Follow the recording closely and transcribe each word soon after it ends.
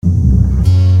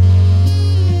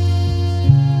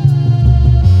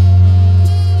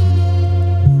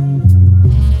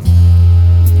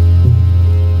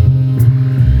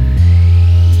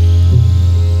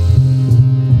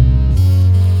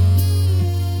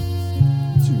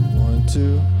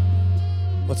2.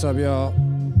 What's up, y'all?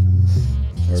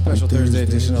 Special Thursday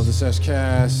edition of the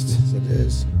Seshcast. Yes, it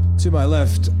is. To my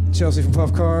left, Chelsea from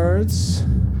Puff Cards,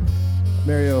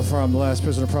 Mario from The Last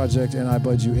Prisoner Project, and I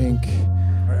Bud You Inc.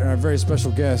 And our very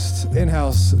special guest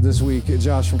in-house this week,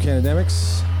 Josh from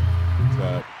Cannademics. What's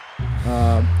up?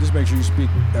 Just make sure you speak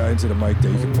into the mic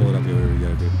there. You can pull it up here, whatever you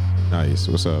gotta do. Nice.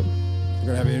 What's up? We're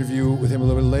gonna have an interview with him a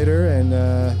little bit later and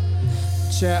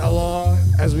chat along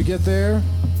as we get there.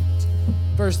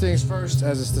 First things first,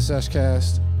 as it's the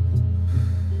Seshcast.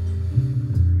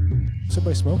 What's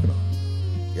everybody smoking on?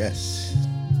 Yes.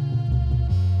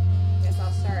 Guess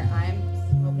I'll start. I'm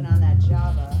smoking on that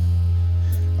Java.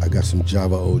 I got some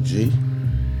Java OG.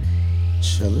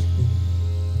 Chilling.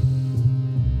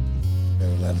 Got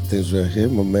a lot of things right here.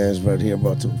 My man's right here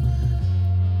about to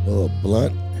a little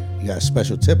blunt. You got a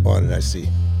special tip on it, I see.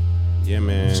 Yeah,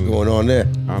 man. What's going on there?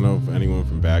 I don't know if anyone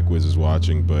from Backwards is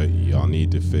watching, but y'all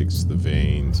need to fix the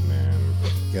veins, man.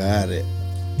 Got it.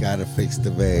 Gotta fix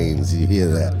the veins. You hear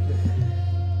that?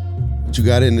 What you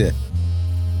got in there?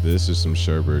 This is some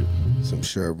sherbet. Some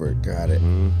sherbet. Got it.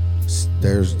 It's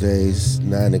Thursdays,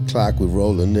 9 o'clock. We're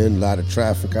rolling in. A lot of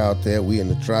traffic out there. We in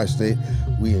the tri-state.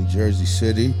 We in Jersey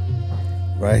City.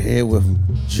 Right here with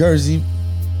Jersey.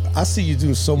 I see you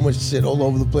doing so much shit all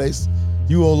over the place.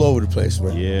 You all over the place,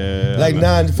 man. Yeah. Like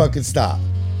non-fucking stop.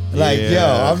 Like, Yeah.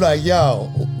 yo, I'm like, yo,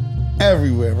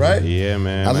 everywhere, right? Yeah,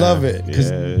 man. I love it.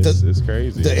 Yeah, it's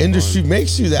crazy. The It's industry fun.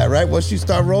 makes you that, right? Once you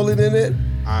start rolling in it.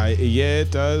 Yeah,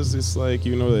 it does. It's like,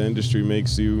 the industry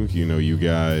makes you, you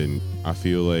got, and I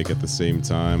feel like at the same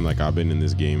time, like I've been in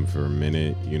this game for a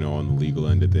minute, on the legal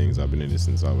end of things. I've been in it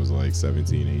since I was like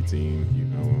 17,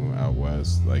 18, out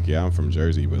west. Like, yeah, I'm from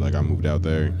Jersey, but like I moved out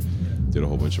there, did a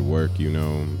whole bunch of work,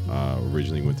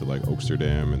 originally went to like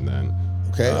Oaksterdam, and then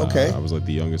Okay. I was like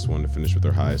the youngest one to finish with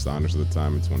their highest honors at the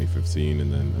time in 2015,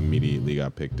 and then immediately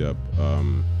got picked up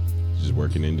just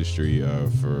working industry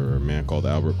for a man called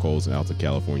Albert Cole's Alta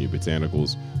California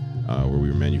Botanicals, where we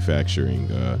were manufacturing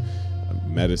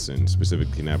medicine,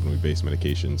 specifically cannabinoid-based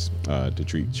medications to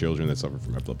treat children that suffer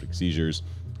from epileptic seizures,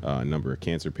 a number of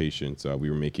cancer patients. We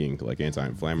were making like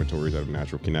anti-inflammatories out of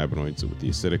natural cannabinoids. So with the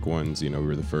acidic ones, we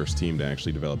were the first team to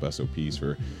actually develop SOPs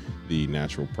for the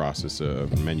natural process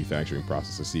of manufacturing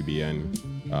process of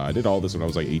CBN. I did all this when I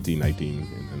was like 18, 19,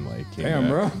 and then like came Damn,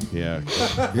 back. bro. Yeah.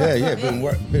 Yeah.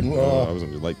 I was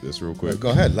gonna like this real quick. Go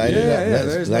ahead, light it up. Yeah,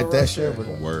 there's Light no that rush shit. there,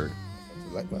 but- Word.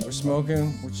 We're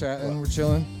smoking, we're chatting, we're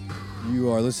chilling. You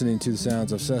are listening to the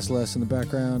sounds of Seshcast in the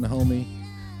background, the homie,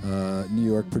 New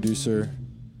York producer,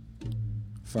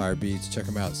 Fire Beats. Check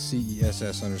him out,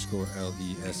 CESS_LESS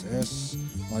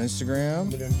on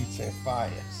Instagram.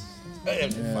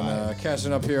 And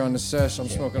catching up here on the sesh, I'm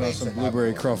smoking on some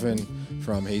blueberry cruffin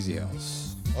from Hazy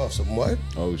House. Oh, some what?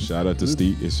 Oh, shout out to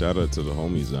Steve. Shout out to the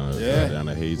homies down at What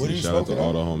are Hazy. you Shout out to smoking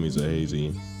all on? the homies at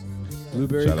Hazy.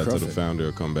 Blueberry Shout out cruffin. to the founder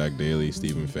of Comeback Daily,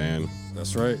 Stephen Fan.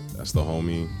 That's right. That's the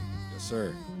homie. Yes,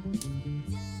 sir.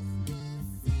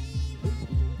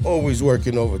 Always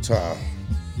working overtime.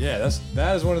 Yeah,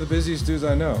 that is one of the busiest dudes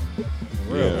I know.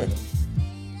 For real. Yeah.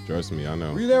 Trust me, I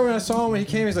know. Were you there when I saw him when he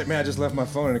came? He's like, man, I just left my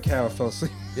phone in the cab. I fell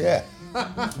asleep. Yeah.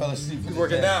 Fell asleep. He's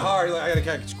working that hard. He's like, I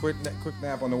gotta catch a quick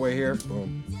nap on the way here.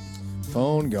 Boom.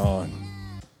 Phone gone.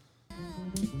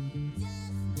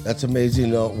 That's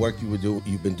amazing work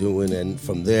you've been doing, and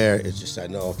from there, it's just I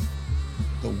know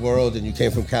the world. And you came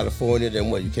from California, then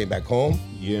what? You came back home?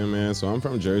 Yeah, man. So I'm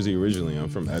from Jersey originally. I'm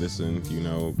from Edison,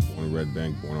 born in Red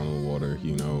Bank, born on the water,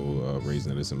 raised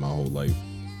in Edison my whole life.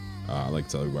 I like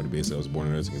to tell everybody basically I was born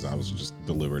in Edison because I was just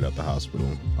delivered at the hospital.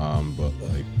 But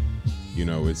like,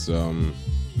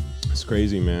 it's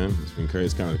crazy, man. It's been crazy.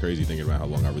 It's kind of crazy thinking about how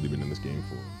long I've really been in this game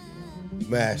for.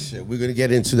 Man, shit. We're gonna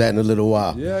get into that in a little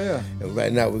while. Yeah. And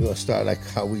right now, we're gonna start like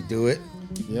how we do it.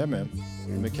 Yeah, man.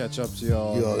 Let me catch up to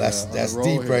y'all. Yo, that's on the roll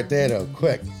deep here. right there, though.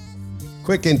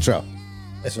 Quick intro.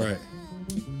 That's right.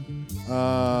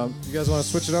 You guys want to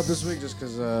switch it up this week just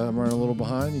because I'm running a little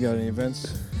behind? You got any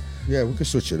events? Yeah, we can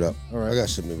switch it up. All right. I got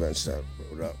some events that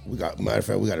rolled up. Matter of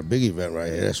fact, we got a big event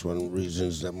right here. That's one of the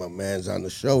reasons that my man's on the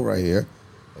show right here.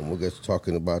 And we'll get to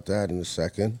talking about that in a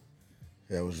second.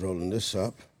 Yeah, I was rolling this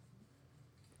up.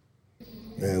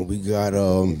 And we got,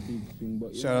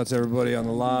 Shout out to everybody on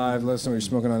the live. Let us know what you're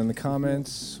smoking on in the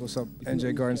comments. What's up,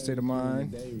 NJ Garden State of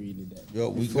Mind?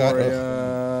 we got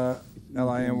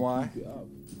Liny.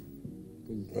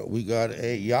 we got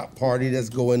a yacht party that's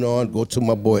going on. Go to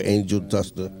my boy Angel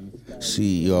Duster,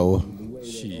 CEO.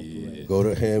 Shit. Go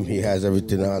to him. He has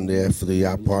everything on there for the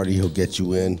yacht party. He'll get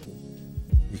you in.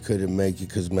 You couldn't make it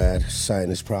because, man,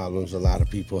 sinus problems. A lot of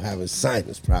people having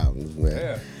sinus problems, man.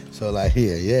 Yeah. So like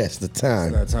here, yeah, it's the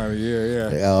time. That time of year,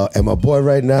 yeah. And my boy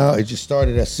right now, it just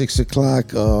started at 6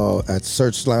 o'clock at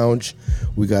Search Lounge.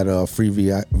 We got a free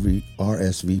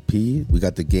RSVP. We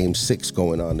got the Game 6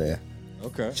 going on there.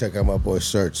 Okay. Check out my boy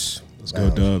Search. Let's go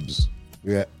Dubs.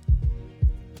 Yeah.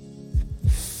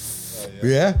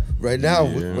 Yeah. Right now,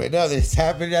 it's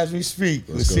happening as we speak.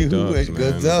 We'll see who wins.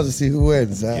 Go Dubs and see who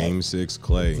wins. Game 6,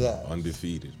 Clay,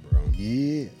 undefeated, bro.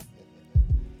 Yeah.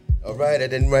 All right,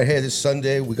 and then right here this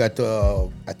Sunday we got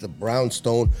at the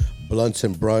Brownstone Blunts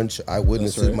and Brunch. I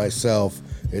witnessed it myself.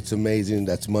 It's amazing.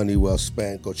 That's money well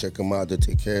spent. Go check them out. They'll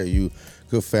take care of you.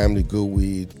 Good family, good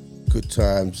weed, good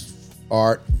times,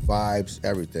 art, vibes,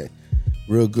 everything.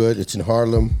 Real good. It's in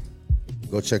Harlem.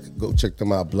 Go check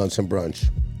them out. Blunts and Brunch.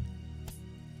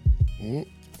 And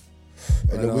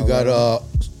then we got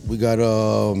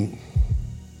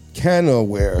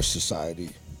Cannaware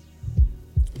Society.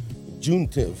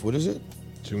 Juneteenth. What is it?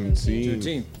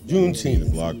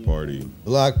 Juneteenth.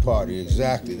 Block party,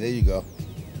 exactly. There you go.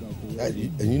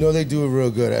 And you know they do it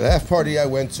real good. At that party I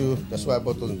went to, that's why I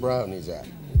bought those brownies at.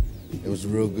 It was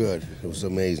real good. It was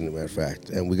amazing, as a matter of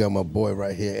fact. And we got my boy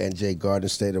right here, NJ Garden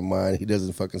State of Mind. He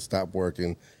doesn't fucking stop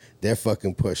working. They're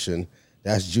fucking pushing.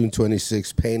 That's June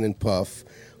 26th, Pain and Puff.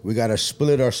 We got to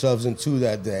split ourselves in two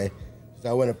that day. So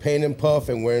I went to Pain and Puff,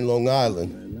 and we're in Long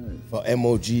Island for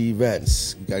MOG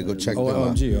events. You got to go check them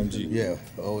out. OMG. Yeah.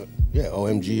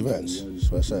 OMG events.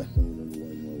 That's what I said.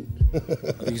 I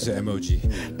think you said MOG.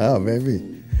 Oh,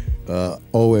 maybe.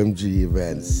 OMG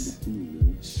events.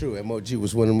 It's true. MOG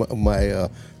was one of my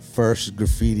first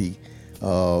graffiti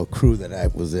crew that I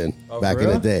was in back in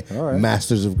the day. All right.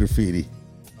 Masters of Graffiti.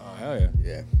 Oh, hell yeah.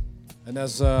 Yeah. And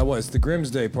that's, it's the Grimm's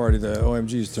Day party that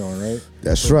OMG's throwing, right?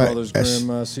 That's For right. Brothers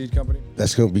Grimm Seed Company?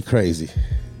 That's going to be crazy.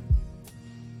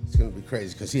 It's going to be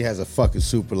crazy because he has a fucking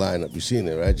super lineup. You've seen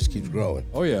it, right? It just keeps growing.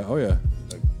 Oh, yeah.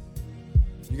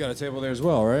 You got a table there as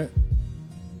well, right?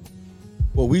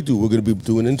 Well, we do. We're going to be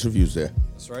doing interviews there.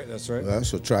 That's right.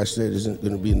 So Tri-State isn't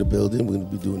going to be in the building. We're going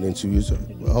to be doing interviews. A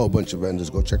whole bunch of vendors.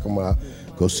 Go check them out.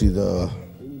 Go see the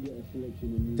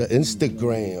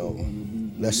Instagram.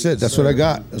 That's it. That's what I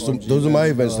got. Those are my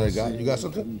events that I got. You got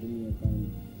something?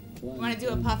 We want to do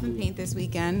a puff and paint this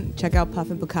weekend. Check out Puff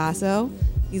and Picasso.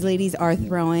 These ladies are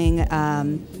throwing,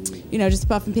 just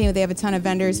puff and paint. They have a ton of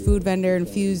vendors, food vendor,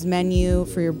 infused menu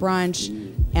for your brunch.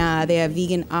 They have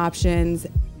vegan options.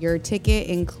 Your ticket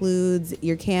includes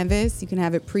your canvas. You can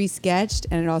have it pre-sketched,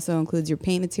 and it also includes your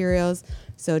paint materials.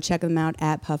 So check them out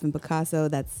at Puff and Picasso.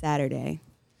 That's Saturday,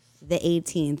 the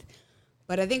 18th.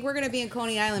 But I think we're going to be in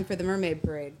Coney Island for the Mermaid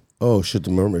Parade. Oh, shit, the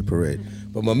Mermaid Parade.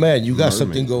 But my man, you got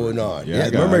something going on. Yeah,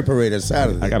 Mermaid Parade is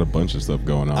Saturday. I got a bunch of stuff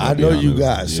going on. I know you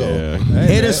got. So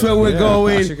hit us where we're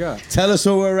going. Tell us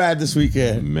where we're at this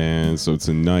weekend. Man, so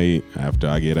tonight, after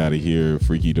I get out of here,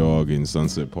 Freaky Dog in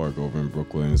Sunset Park over in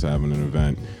Brooklyn is having an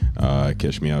event.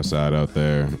 Catch me outside out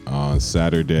there. On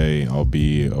Saturday, I'll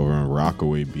be over in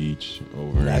Rockaway Beach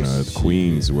over in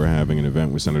Queens. We're having an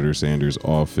event with Senator Sanders'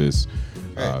 office.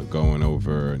 Going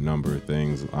over a number of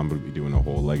things. I'm going to be doing a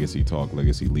whole legacy talk,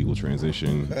 legacy legal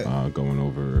transition, going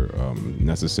over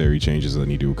necessary changes that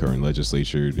need to occur in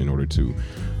legislature in order to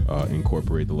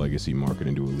incorporate the legacy market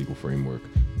into a legal framework,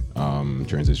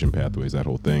 transition pathways, that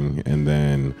whole thing. And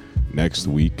then next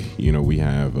week, we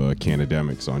have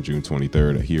Cannademics on June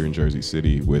 23rd here in Jersey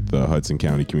City with Hudson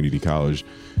County Community College.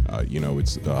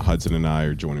 It's Hudson and I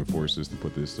are joining forces to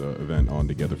put this event on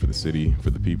together for the city,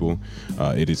 for the people.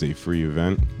 It is a free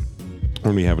event. We're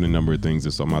going to be having a number of things.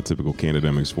 It's on my typical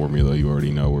Cannademics formula. You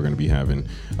already know we're going to be having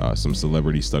some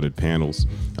celebrity-studded panels.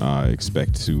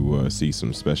 Expect to see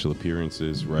some special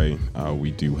appearances, right?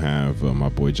 We do have my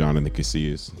boy Jonathan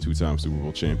Casillas, two-time Super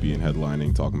Bowl champion,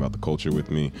 headlining, talking about the culture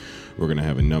with me. We're going to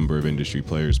have a number of industry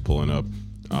players pulling up.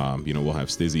 We'll have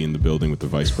Stizzy in the building with the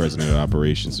Vice President of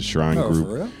Operations, the Shrine Group.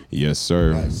 For real? Yes,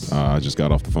 sir. Nice. I just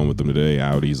got off the phone with them today.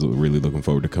 Audi's really looking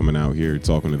forward to coming out here,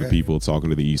 talking to the people, talking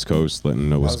to the East Coast, letting them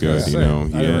know what's good. I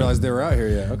didn't realize they were out here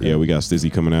yet. Okay. Yeah, we got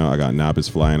Stizzy coming out. I got Nabis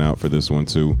flying out for this one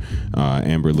too.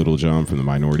 Amber Littlejohn from the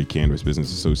Minority Cannabis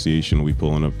Business Association will be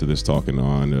pulling up to this, talking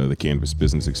on the Cannabis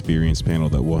Business Experience panel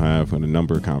that we'll have, and a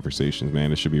number of conversations.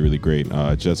 Man, it should be really great.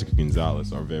 Jessica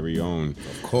Gonzalez, our very own.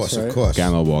 Of course.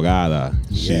 Gano Bogada.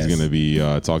 She's going to be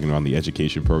talking about the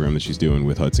education program that she's doing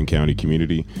with Hudson County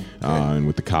Community and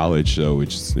with the college. So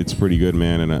it's pretty good,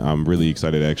 man. And I'm really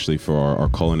excited actually for our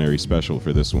culinary special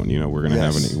for this one. You know, we're gonna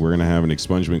have an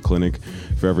expungement clinic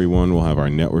for everyone. We'll have our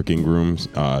networking rooms.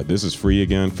 This is free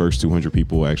again. First 200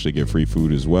 people will actually get free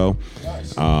food as well.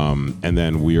 And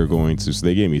then we are going to. So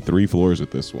they gave me 3 floors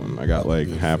with this one. I got like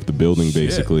half the building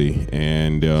basically,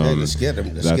 and let's get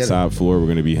them. That top floor we're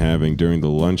going to be having during the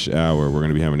lunch hour. We're going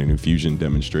to be having an infusion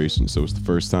demonstration. So it's the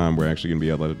first time we're actually going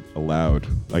to be allowed,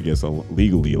 I guess,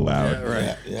 legally allowed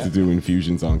to do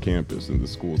infusions on campus, and the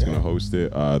school's going to host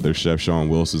it. Their chef Sean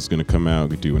Wilson is going to come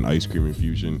out and do an ice cream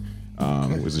infusion.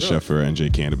 Was a chef for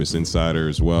NJ Cannabis Insider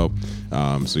as well.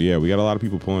 So yeah, we got a lot of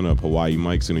people pulling up. Hawaii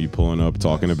Mike's gonna be pulling up,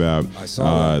 talking about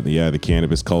the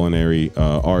cannabis culinary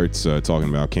arts, talking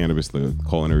about cannabis, the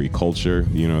culinary culture.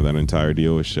 You know, that entire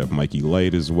deal with Chef Mikey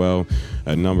Light as well.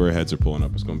 A number of heads are pulling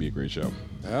up. It's gonna be a great show.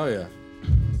 Hell yeah!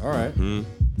 All right.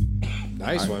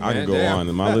 Nice one, man. I can go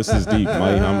on. My list is deep.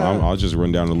 I'll just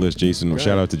run down the list.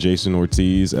 Shout out to Jason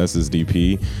Ortiz,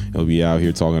 SSDP. He'll be out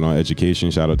here talking on education.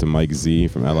 Shout out to Mike Z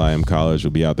from LIM College. He'll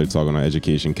be out there talking on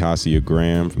education. Cassia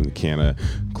Graham from the Canna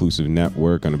Inclusive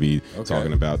Network. Going to be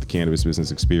talking about the cannabis business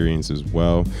experience as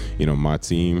well. You know, my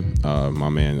team, my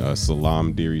man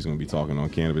Salam Deary is going to be talking on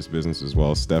cannabis business as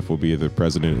well. Steph will be the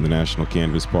president of the National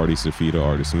Cannabis Party, Safita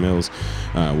Artist Mills.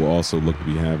 We'll also look to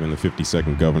be having the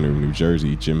 52nd governor of New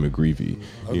Jersey, Jim McGreevey.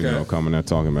 You know, coming out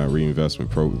talking about reinvestment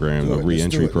program, the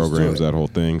re-entry programs, that whole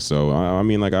thing. So I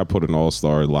mean, like, I put an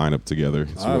all-star lineup together.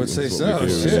 I would say so.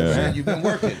 Shit, man, you've been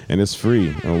working, and it's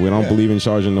free. We don't believe in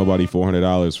charging nobody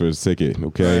 $400 for his ticket.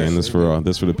 Okay, and this for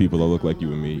the people that look like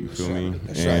you and me. You feel me?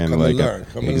 And come like, and learn.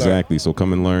 Exactly. So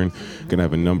come and learn. Gonna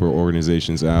have a number of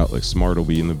organizations out. Like Smart will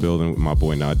be in the building with my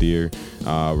boy Nadir.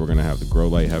 We're gonna have the Grow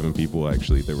Light having people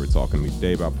actually that were talking to me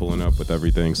today about pulling up with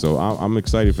everything. So I'm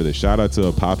excited for this. Shout out to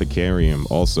Apothecarium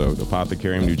also.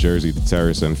 Apothecarium New Jersey, the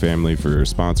Terrace and family for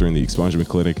sponsoring the expungement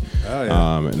clinic.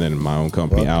 And then my own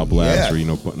company, Alb Labs,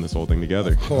 for putting this whole thing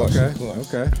together. Of course.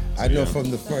 Okay. I know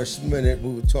from the first minute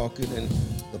we were talking and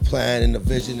the plan and the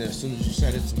vision, and as soon as you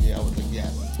said it to me, I was like,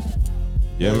 yes.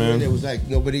 Yeah, man. And it was like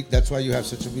nobody. That's why you have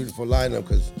such a beautiful lineup,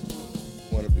 because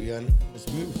you want to be on it. It's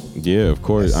beautiful. Yeah, of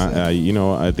course. I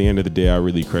at the end of the day, I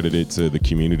really credit it to the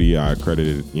community. I credit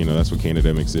it, that's what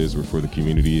Canademics is. We're for the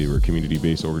community. We're a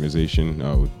community-based organization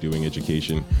doing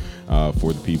education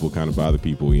for the people, kind of by the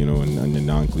people, in a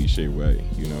non-cliche way.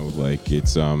 Like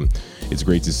it's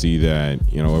great to see that,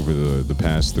 over the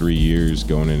past 3 years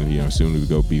going in, soon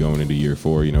to be going into year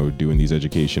 4, doing these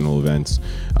educational events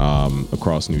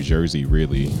across New Jersey,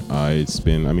 really. It's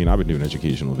been, I've been doing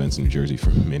educational events in New Jersey for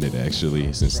a minute,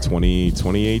 actually, since 2018.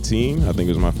 I think it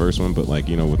was my first one, but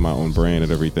with my own brand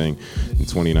and everything in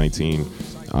 2019,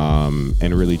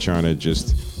 and really trying to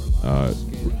just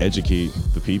educate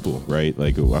the people, right?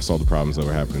 Like, I saw the problems that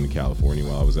were happening in California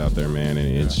while I was out there, man,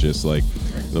 and it's just like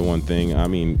the one thing,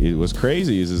 it was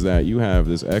crazy is that you have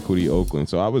this Equity Oakland.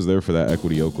 So I was there for that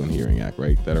Equity Oakland Hearing Act,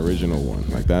 right? That original one.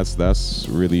 Like, that's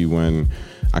really when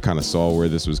I kind of saw where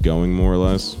this was going, more or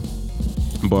less.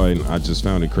 But I just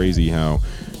found it crazy how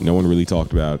no one really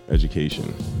talked about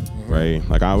education, right?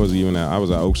 Like, I was at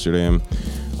Oaksterdam.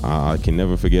 I can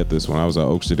never forget this. When I was at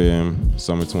Oaksterdam,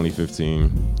 summer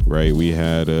 2015, right? We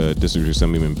had District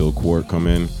Assemblyman Bill Quart come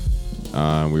in.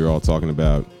 We were all talking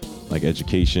about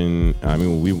education.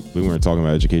 We weren't talking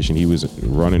about education. He was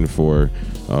running for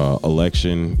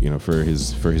election, for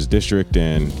his district,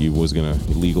 and he was gonna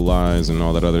legalize and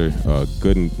all that other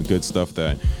good stuff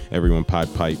that everyone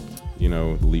piped.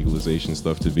 The legalization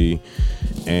stuff to be.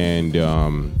 And,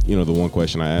 the one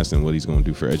question I asked him what he's going to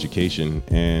do for education,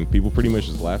 and people pretty much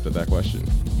just laughed at that question.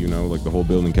 The whole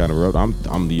building kind of wrote.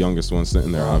 I'm the youngest one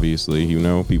sitting there, obviously,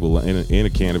 people in a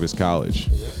cannabis college.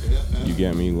 You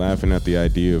get me? Laughing at the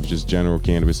idea of just general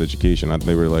cannabis education.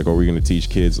 They were like, are we going to teach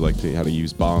kids how to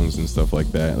use bongs and stuff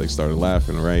like that? Started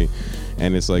laughing, right?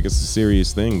 And it's a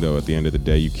serious thing, though, at the end of the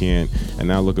day. You can't. And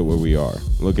now look at where we are.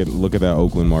 Look at that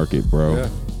Oakland market, bro. Yeah.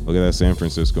 Look at that San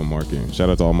Francisco market. Shout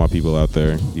out to all my people out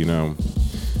there,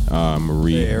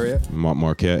 Marie, Bay Area,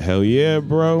 Marquette. Hell yeah,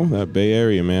 bro. That Bay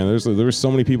Area, man. There's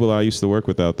so many people I used to work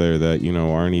with out there that,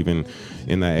 aren't even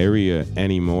in that area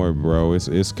anymore, bro.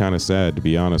 It's kind of sad, to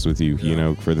be honest with you,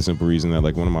 for the simple reason that,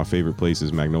 one of my favorite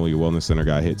places, Magnolia Wellness Center,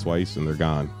 got hit twice and they're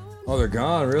gone. Oh, they're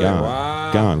gone, really? Gone.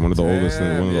 Wow. Gone. One of the oldest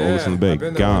in the Bay. I've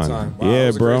been there gone. one time. Wow, yeah, it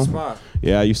was a bro. great spot.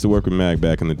 Yeah, I used to work with Mag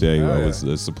back in the day. Oh, I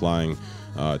was supplying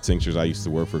tinctures. I used to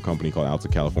work for a company called Alta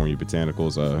California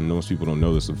Botanicals. Most people don't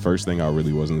know this. The first thing I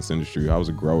really was in this industry, I was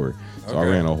a grower. So I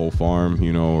ran a whole farm,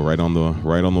 right on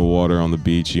the water, on the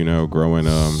beach, growing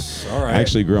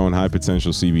actually growing high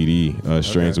potential CBD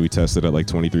strains that we tested at like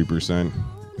 23%.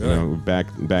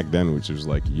 Back then, which was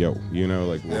like,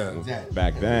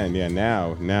 back then,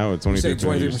 now it's 23%. You say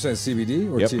 23%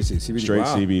 CBD or THC? CBD, straight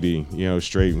CBD,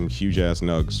 straight and huge ass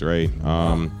nugs, right?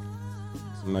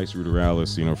 Some nice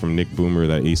ruderalis, from Nick Boomer,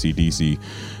 that AC/DC,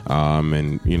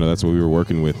 and that's what we were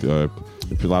working with. A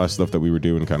lot of stuff that we were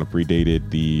doing kind of predated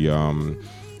the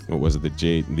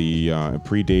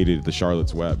predated the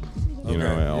Charlotte's Web. All of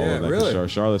that. Really?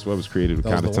 Charlotte's Web was created with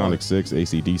Catatonic 6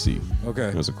 AC/DC. Okay.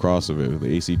 It was a crossover.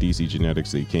 The AC/DC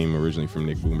genetics, they came originally from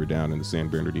Nick Boomer down in the San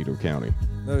Bernardino County.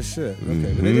 No shit.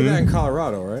 Okay. But they did that in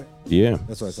Colorado, right? Yeah.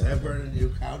 That's what I thought. San Bernardino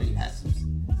County has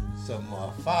some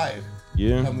fire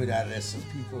coming out of there. Some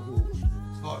people who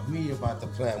taught me about the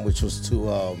plant, which was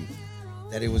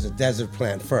that it was a desert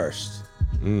plant first.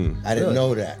 I didn't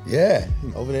know that. Yeah.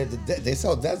 Over there, they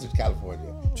sell desert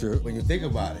California. True. When you think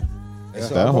about it. Yeah.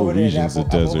 So that whole region's a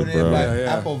desert, bro.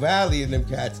 Apple Valley and them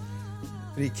cats.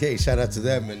 3K, shout out to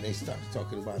them, and they started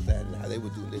talking about that and how they were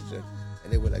doing this shit.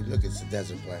 And they were like, look, it's a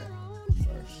desert plant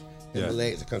first.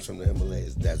 Himalayas, it comes from the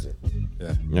Himalayas desert.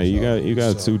 Yeah. Yeah, you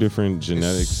got two different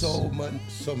genetics. So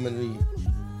many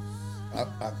out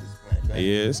this plant. Right?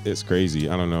 Yeah, it's crazy.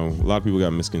 I don't know. A lot of people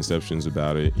got misconceptions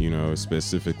about it,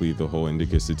 specifically the whole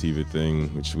indica sativa thing,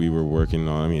 which we were working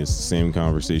on. I mean, it's the same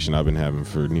conversation I've been having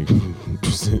for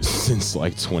since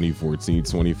like 2014,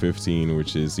 2015,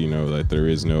 which is, that there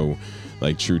is no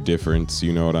like true difference,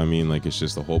 you know what I mean? Like it's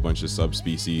just a whole bunch of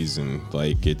subspecies, and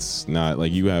like it's not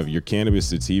like you have your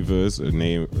cannabis sativas are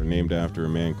named after a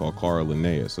man called Carl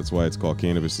Linnaeus. That's why it's called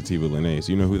cannabis sativa Linnaeus.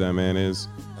 You know who that man is?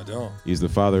 I don't. He's the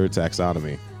father of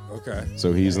taxonomy. Okay.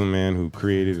 So he's the man who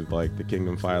created like the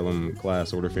kingdom, phylum,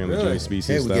 class, order, family, genus,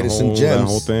 species, hey, that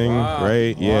whole thing,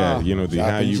 right? Wow.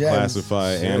 Yeah, how you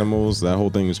classify animals, that whole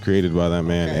thing was created by that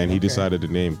man, and he decided to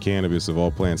name cannabis of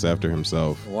all plants after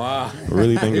himself. Wow.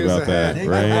 Really think about that,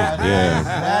 right? Yeah.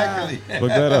 Exactly. Look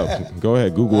that up. Go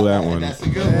ahead, Google that one. That's a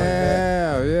good one.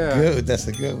 Yeah. Good. That's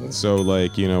a good one. So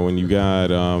like, when you got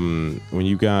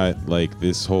like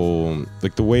this whole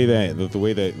like the way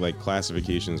that like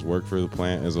classifications work for the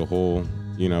plant as a whole,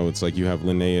 it's like you have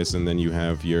Linnaeus, and then you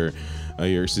have your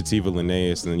sativa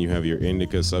Linnaeus, and then you have your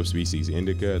indica subspecies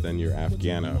indica, then your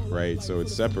Afghana, right? So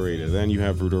it's separated. Then you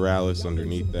have ruderalis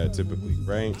underneath that typically,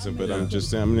 right? So, but I'm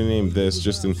gonna name this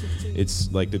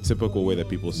it's like the typical way that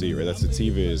people see it, right? That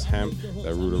sativa is hemp,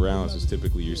 that ruderalis is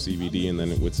typically your CBD, and then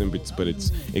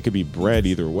it could be bred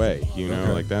either way,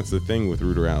 like that's the thing with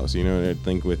ruderalis, I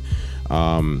think with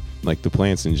like the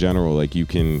plants in general, like you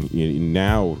can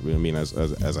now, I mean, as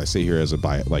I say here, as a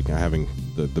like having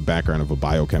the background of a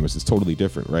biochemist, it's totally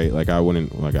different, right? Like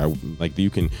you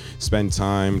can spend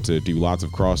time to do lots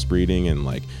of crossbreeding and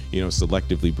like,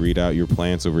 selectively breed out your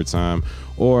plants over time,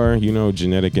 or,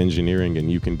 genetic engineering,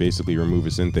 and you can basically remove a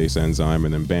synthase enzyme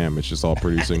and then bam, it's just all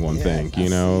producing one thing,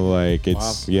 like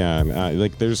it's,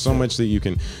 like there's so much that you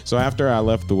can. So after I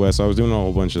left the West, I was doing a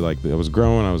whole bunch of like, I was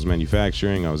growing, I was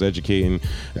manufacturing, I was educating. I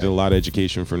did a lot of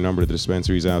education for a number of the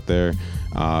dispensaries out there.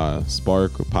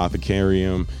 Spark,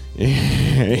 Apothecarium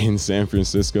in San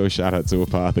Francisco. Shout out to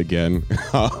Apoth again.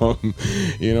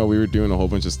 We were doing a whole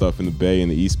bunch of stuff in the Bay, in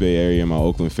the East Bay area. My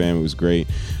Oakland family was great.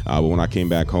 But when I came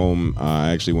back home,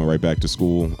 I actually went right back to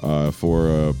school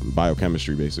for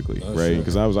biochemistry, basically, right?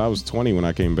 Because I was 20 when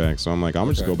I came back, so I'm like, I'm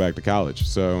gonna just go back to college.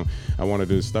 So I wanted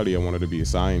to study. I wanted to be a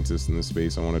scientist in this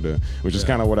space. Which is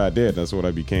kind of what I did. That's what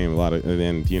I became.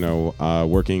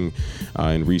 Working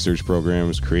in research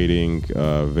programs, creating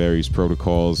various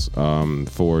protocols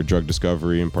for drug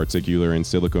discovery, in particular in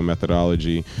silico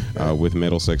methodology, with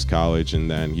Middlesex College, and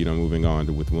then moving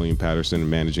on with William Patterson,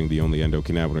 managing the only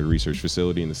endocannabinoid research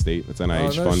facility in the state that's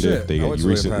NIH funded. Shit. They I went to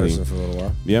William Patterson for a little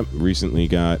while. Yep, recently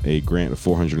got a grant of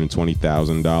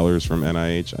 $420,000 from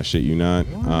NIH. I shit you not,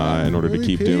 in order to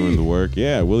keep doing the work.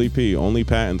 Yeah, Willie P. Only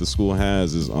patent the school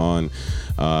has is on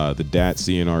the DAT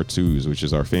CNR2s, which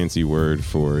is our fancy word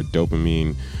for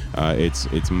dopamine.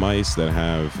 It's mice that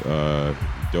have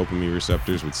dopamine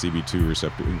receptors with CB2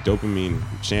 receptor, dopamine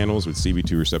channels with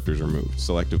CB2 receptors removed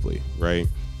selectively, right?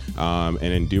 And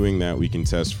in doing that, we can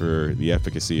test for the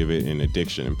efficacy of it in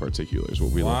addiction in particular is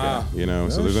what we look at,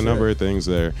 so there's a number of things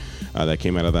there that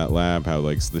came out of that lab, how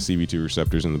like the CB2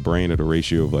 receptors in the brain at a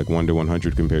ratio of like 1 to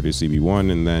 100 compared to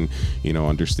CB1, and then,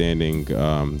 understanding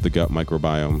the gut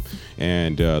microbiome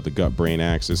and the gut brain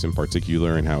axis in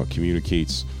particular, and how it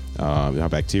communicates How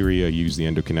bacteria use the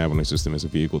endocannabinoid system as a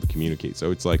vehicle to communicate.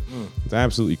 So it's like, it's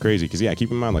absolutely crazy. Because, yeah,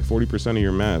 keep in mind, like 40% of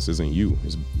your mass isn't you.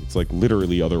 It's like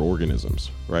literally other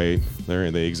organisms, right?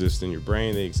 They exist in your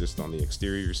brain. They exist on the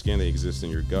exterior of your skin. They exist in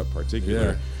your gut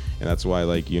particular. Yeah. And that's why,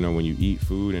 like, you know, when you eat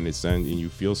food and and you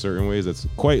feel certain ways, that's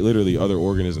quite literally other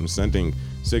organisms sending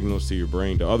signals to your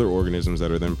brain to other organisms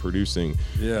that are then producing,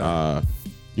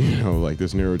 you know, like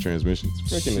this neurotransmission.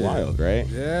 It's freaking wild, right?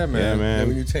 Yeah, man. Yeah, man. And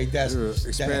when you take that,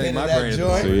 expanding my that brain.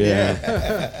 joint, So,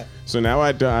 yeah. So now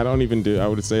I don't even do. I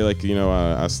would say, like, you know,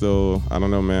 I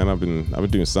don't know, man. I've been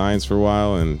doing science for a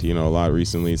while, and, you know, a lot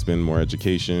recently. It's been more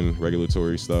education,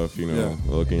 regulatory stuff. You know,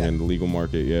 looking in the legal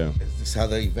market. Yeah. Is this how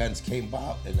the events came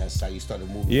about, and that's how you started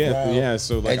moving around? Yeah.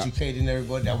 So like educating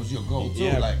everybody. That was your goal too.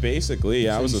 Yeah, like, basically.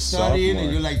 Yeah, so I was you a studying, sophomore.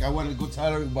 and you're like, I want to go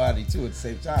tell everybody too at the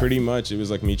same time. Pretty much, it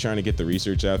was like me trying to get the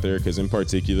research out there, because in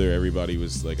particular, everybody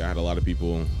was like, I had a lot of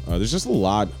people. There's just a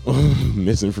lot of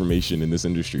misinformation in this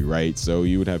industry, right? So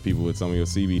you would have people would tell me, "Oh,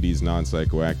 CBD is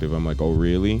non-psychoactive." I'm like, "Oh,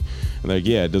 really?" And they're like,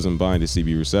 "Yeah, it doesn't bind to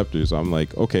CB receptors." I'm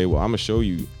like, "Okay, well, I'm gonna show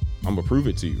you. I'm gonna prove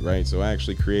it to you, right?" So I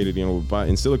actually created, you know,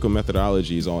 in silico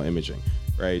methodology is all imaging.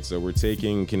 Right, so we're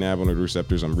taking cannabinoid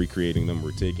receptors, I'm recreating them.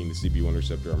 We're taking the CB1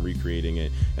 receptor, I'm recreating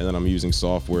it, and then I'm using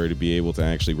software to be able to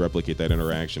actually replicate that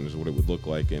interaction, is what it would look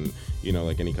like in, you know,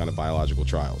 like any kind of biological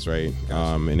trials, right?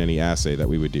 In any assay that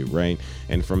we would do, right?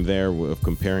 And from there, of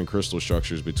comparing crystal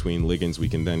structures between ligands, we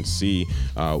can then see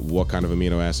what kind of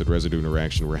amino acid residue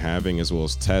interaction we're having, as well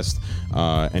as test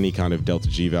any kind of delta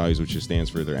G values, which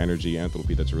stands for their energy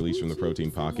enthalpy that's released from the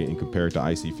protein pocket, and compare it to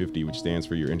IC50, which stands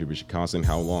for your inhibition constant,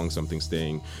 how long something's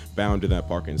staying bound to that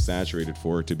pocket and saturated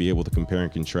for it, to be able to compare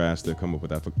and contrast to come up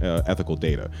with ethical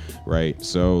data, right?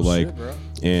 So like,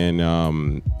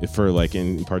 for like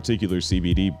in particular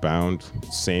CBD bound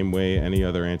same way any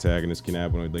other antagonist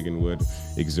cannabinoid ligand would,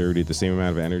 exerted the same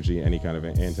amount of energy any kind of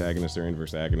antagonist or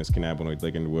inverse agonist cannabinoid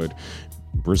ligand would.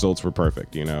 Results were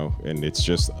perfect, you know, and it's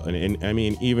just, and I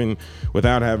mean, even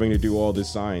without having to do all this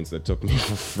science that took me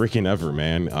freaking ever,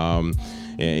 man.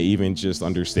 Even just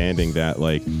understanding that,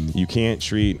 like, you can't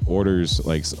treat orders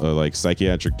like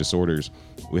psychiatric disorders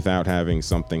without having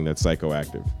something that's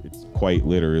psychoactive. It's quite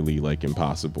literally like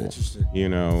impossible. You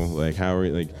know, like how are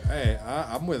like? Hey,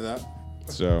 I'm with that.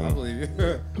 So I believe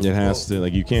you. It has to,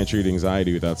 like, you can't treat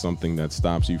anxiety without something that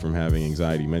stops you from having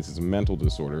anxiety. It's a mental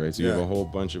disorder, right? So you have a whole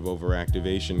bunch of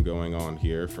overactivation going on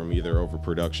here from either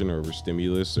overproduction or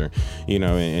overstimulus, or, you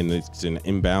know, and it's an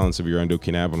imbalance of your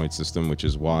endocannabinoid system, which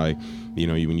is why, you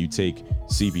know, when you take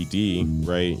CBD,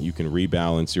 right, you can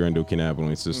rebalance your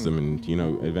endocannabinoid system and, you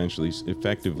know, eventually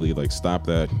effectively, like, stop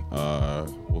that,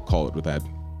 we'll call it, with that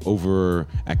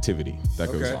overactivity that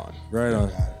goes on. Right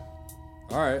on.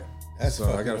 All right. That's so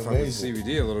I gotta fuck with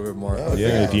CBD a little bit more.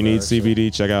 Yeah, if you need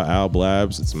CBD, check out Alb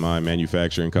Labs. It's my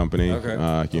manufacturing company.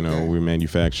 We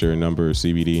manufacture a number of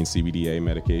CBD and CBDA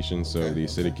medications, so the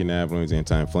acidic cannabinoids,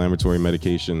 anti-inflammatory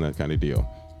medication, that kind of deal.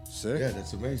 Sick. Yeah,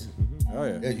 that's amazing. Oh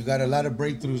yeah. Yeah, you got a lot of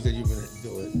breakthroughs that you've been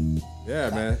doing.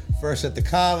 Yeah, man. First at the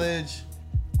college,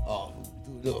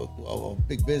 a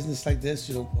big business like this,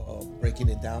 you know, breaking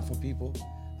it down for people.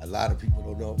 A lot of people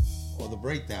don't know all the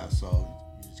breakdowns, so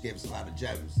you just gave us a lot of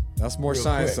gems. That's more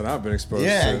science than I've been exposed to.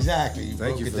 Yeah, exactly.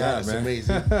 Thank you for that, man.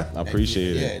 Amazing. I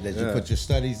appreciate it. Yeah, that you put your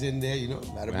studies in there, you know,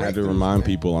 a lot of I had to remind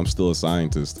people I'm still a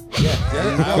scientist.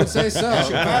 Yeah, I would say so. That's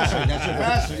your passion. That's your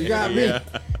passion. You got me.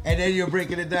 And then you're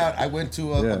breaking it down. I went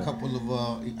to a couple of,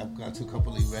 I've gone to a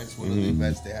couple of events. One of the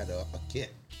events, they had a kit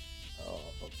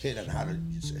on how to,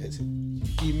 is it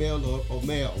female or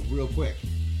male, real quick.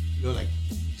 You know, like,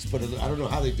 just put I don't know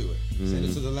how they do it. Send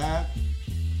it to the lab.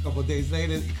 A couple of days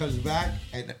later, it comes back,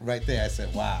 and right there, I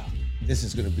said, wow, this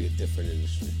is going to be a different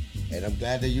industry. And I'm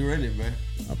glad that you're in it, man.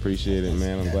 I appreciate it,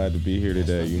 man. I'm glad to be here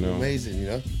today, you know. Amazing, you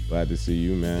know. Glad to see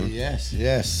you, man.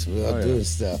 Yes. We're all doing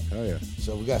stuff. Oh, yeah.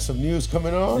 So we got some news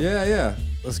coming on? Yeah.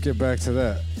 Let's get back to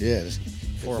that. Yeah.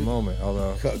 For a moment,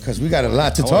 although. Because we got a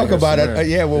lot to talk about it.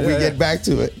 When we get back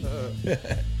to it.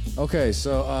 Okay,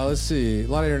 so let's see. A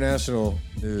lot of international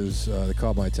news that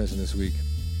caught my attention this week.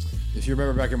 If you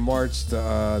remember back in March,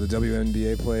 the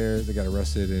WNBA player that got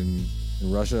arrested in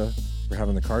Russia for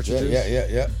having the cartridges.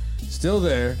 Yeah. Still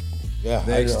there. Yeah.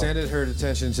 They extended her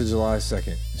detention to July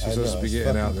 2nd. She's supposed to be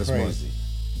getting out this month.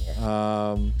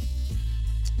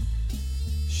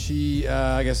 She,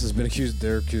 I guess, has been accused.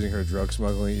 They're accusing her of drug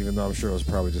smuggling, even though I'm sure it was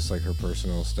probably just like her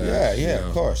personal stash. Yeah,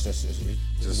 of course. It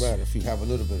doesn't matter if you have a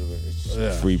little bit of it.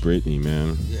 It's Free Britney,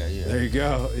 man. Yeah. There you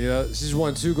go. You know, she's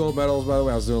won 2 gold medals, by the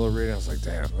way. I was doing a little reading. I was like,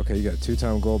 damn, okay, you got a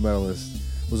 2-time gold medalist.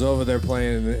 Was over there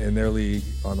playing in their league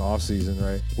on the off season,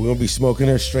 right? We're going to be smoking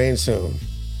her strain soon.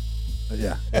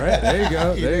 Yeah, right. There you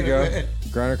go. There you go.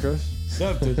 Grinder Kush.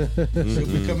 Something. She'll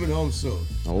be coming home soon.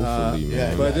 Hopefully,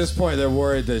 man. But at this point, they're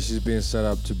worried that she's being set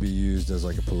up to be used as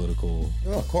like a political.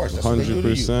 No, of course. That's what they do to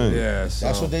you. 100%. Yeah, so,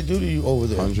 That's what they do to you over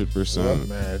there. 100%.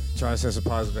 man, trying to send some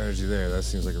positive energy there. That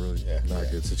seems like a really not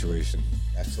good situation.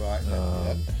 That's why.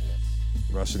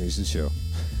 Russia needs to chill.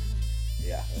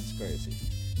 Yeah, that's crazy.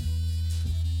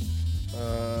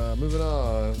 Moving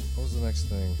on. What was the next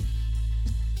thing?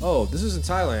 Oh, this is in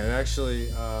Thailand. Actually,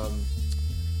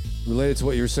 related to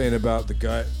what you were saying about the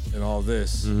gut and all of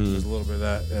this. There's a little bit of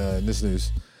that in this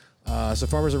news. So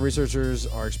farmers and researchers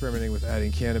are experimenting with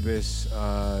adding cannabis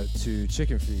to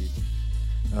chicken feed.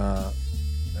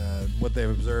 What they've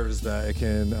observed is that it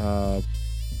can help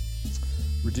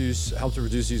to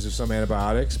reduce use of some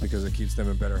antibiotics because it keeps them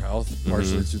in better health,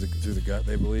 partially through the gut,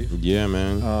 they believe. Yeah,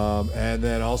 man. And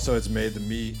then also it's made the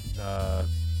meat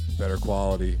better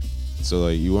quality. So,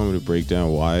 like, you want me to break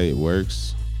down why it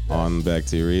works on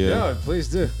bacteria? Yeah, please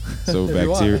do. So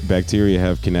bacteria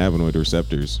have cannabinoid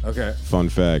receptors. Okay. Fun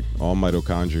fact, all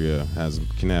mitochondria has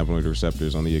cannabinoid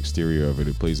receptors on the exterior of it.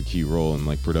 It plays a key role in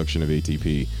like production of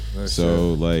ATP. That's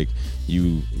so true. Like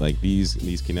these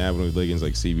cannabinoid ligands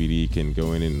like CBD can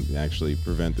go in and actually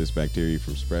prevent this bacteria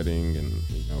from spreading and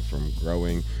from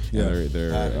growing. Yeah. And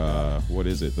they're what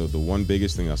is it? The one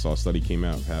biggest thing I saw, a study came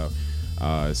out of how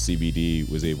CBD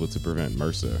was able to prevent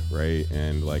MRSA, right?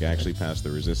 And like actually pass the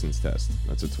resistance test.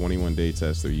 That's a 21-day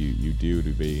test that you do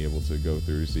to be able to go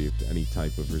through to see if any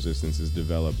type of resistance is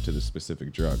developed to the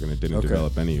specific drug, and it didn't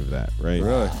develop any of that, right?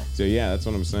 Really? So yeah, that's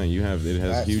what I'm saying. It has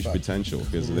That's huge fucking potential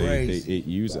because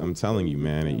crazy. I'm telling you,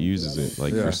 man, it uses it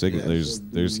like for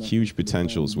there's huge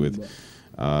potentials with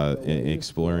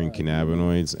exploring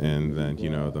cannabinoids, and then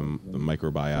the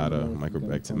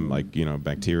microbiota,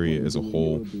 bacteria as a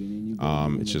whole.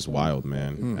 It's just wild,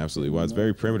 man. Absolutely wild. It's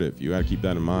very primitive. You got to keep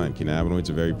that in mind.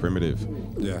 Cannabinoids are very primitive.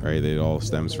 Yeah. Right. It all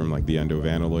stems from like the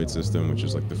endovannelloid system, which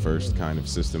is like the first kind of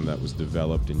system that was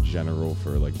developed in general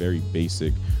for like very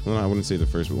basic. Well, I wouldn't say the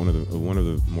first, but one of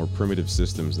the more primitive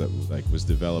systems that like was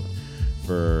developed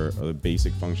for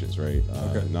basic functions, right?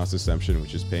 Nociception,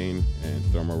 which is pain, and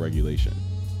thermoregulation,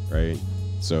 right?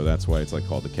 So that's why it's like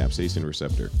called the capsaicin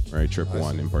receptor, right?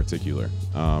 TRP1 in particular,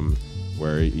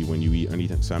 where when you eat,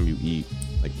 anytime you eat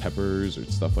like peppers or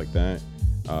stuff like that,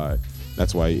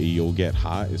 that's why you'll get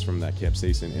hot is from that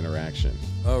capsaicin interaction.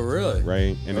 Oh, really?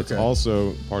 Right? And it's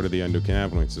also part of the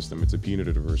endocannabinoid system. It's a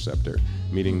putative receptor,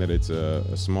 meaning that it's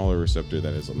a smaller receptor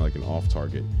that is like an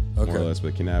off-target, more or less,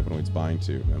 but cannabinoids bind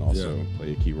to and also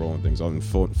play a key role in things. And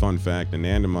fun fact,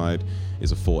 anandamide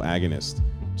is a full agonist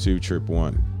to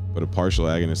TRP1, but a partial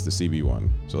agonist to CB1.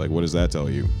 So, like, what does that tell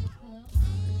you?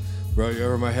 Bro, you're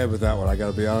over my head with that one. I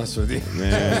gotta be honest with you.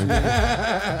 Man.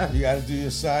 You got to do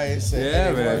your science. And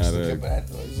Yeah, it man. works.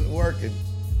 Is it working?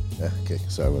 Okay,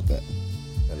 sorry about that.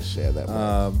 Got to share that.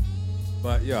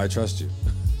 But yeah, I trust you.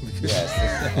 Yes.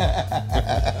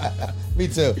 Me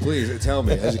too. Please tell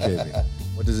me, educate me.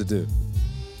 What does it do?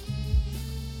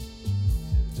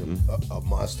 A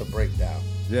monster breakdown.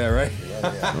 Yeah, right.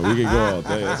 No, we could go all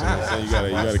day. That's what I'm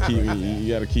saying.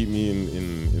 You gotta keep me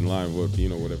in line with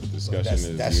whatever discussion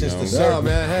is. That's just the No, surface.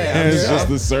 man. Hey, It's just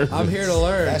the surface. I'm here to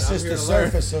learn. That's just the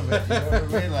surface of it. You know what I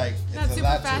mean? Like, That's it's a super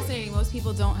lot to it. fascinating. Most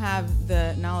people don't have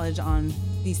the knowledge on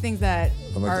these things that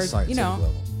On like are, the scientific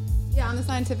level. Yeah, on the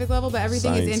scientific level, but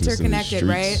everything is Scientists in the interconnected,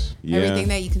 right? streets. Yeah. Everything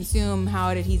that you consume, how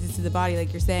it adheses to the body,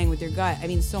 like you're saying with your gut. I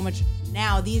mean, so much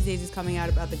now these days is coming out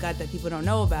about the gut that people don't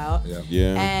know about.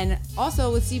 Yeah. And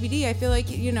also with CBD, I feel like,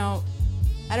 I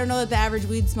don't know that the average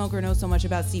weed smoker knows so much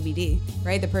about CBD,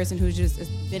 right? The person who's just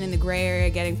been in the gray area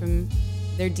getting from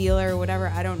their dealer or whatever.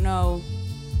 I don't know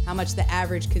how much the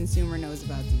average consumer knows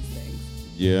about these things.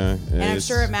 Yeah. And I'm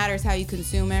sure it matters how you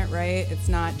consume it, right? It's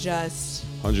not just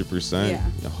 100%. Yeah.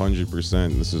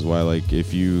 100%. This is why, like,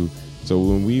 so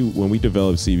when we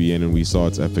developed CBN and we saw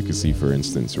its efficacy, for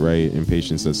instance, right, in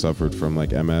patients that suffered from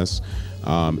like MS,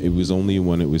 it was only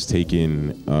when it was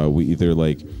taken, we either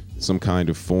like some kind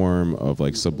of form of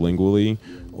like sublingually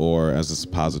or as a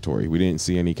suppository. We didn't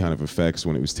see any kind of effects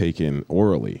when it was taken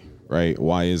orally. Right?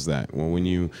 Why is that? Well, when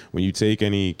you take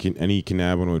any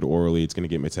cannabinoid orally, it's going to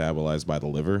get metabolized by the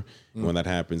liver. And when that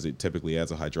happens, it typically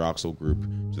adds a hydroxyl group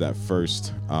to that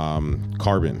first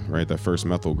carbon, right? That first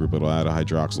methyl group, it'll add a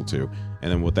hydroxyl to. And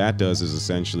then what that does is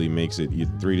essentially makes it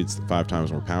 3 to 5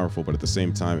 times more powerful, but at the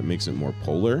same time, it makes it more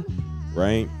polar,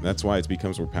 right? That's why it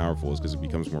becomes more powerful, is because it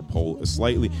becomes more polar,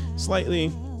 slightly,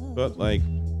 but like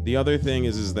the other thing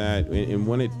is that, and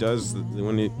when it does,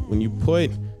 when you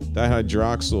put that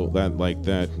hydroxyl,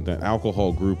 that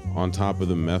alcohol group on top of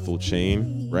the methyl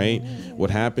chain, right? What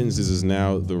happens is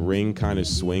now the ring kind of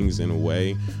swings in a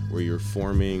way where you're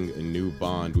forming a new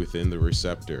bond within the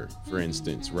receptor, for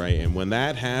instance, right? And when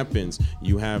that happens,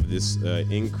 you have this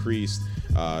increased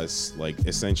like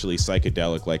essentially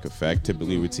psychedelic-like effect,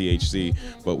 typically with THC,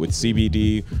 but with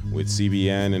CBD, with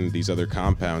CBN, and these other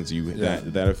compounds,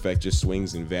 that effect just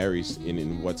swings and varies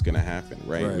in what's going to happen,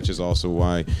 right? Which is also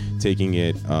why taking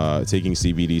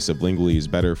CBD sublingually is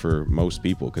better for most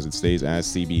people, because it stays as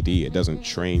CBD. It doesn't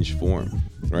change form,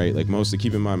 right? Like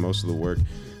keep in mind, most of the work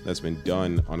that's been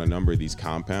done on a number of these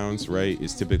compounds, right,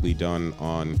 is typically done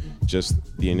on just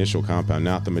the initial compound,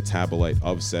 not the metabolite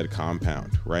of said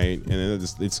compound, right? And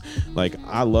it's like,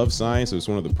 I love science. It's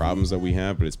one of the problems that we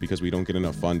have, but it's because we don't get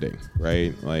enough funding,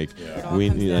 right? Like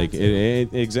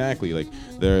exactly. Like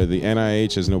the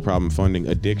NIH has no problem funding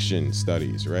addiction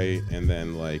studies, right? And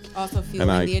then like also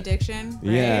fueling the addiction, right?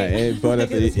 Yeah, but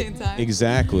like at the same time.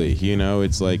 Exactly. You know,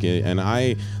 it's like, and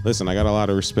I got a lot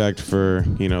of respect for,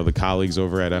 you know, the colleagues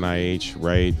over at NIH,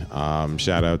 right?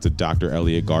 Shout out to Dr.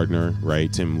 Elliot Gardner,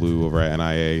 right? Tim Liu over at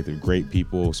NIA. They're great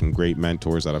people, some great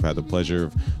mentors that I've had the pleasure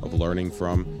of learning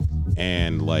from.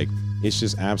 And like, it's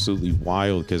just absolutely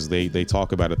wild because they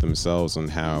talk about it themselves and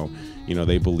how, you know,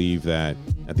 they believe that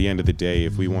at the end of the day,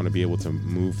 if we want to be able to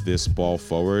move this ball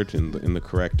forward in the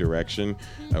correct direction,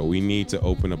 we need to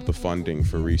open up the funding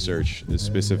for research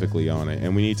specifically on it.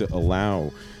 And we need to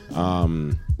allow,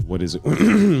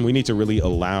 we need to really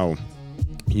allow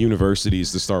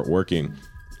universities to start working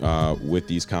with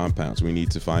these compounds. We need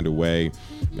to find a way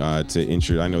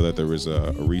to I know that there was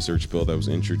a research bill that was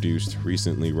introduced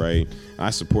recently, right? I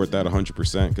support that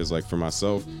 100% because, like, for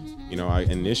myself, you know, I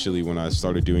initially, when I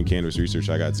started doing cannabis research,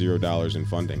 I got $0 in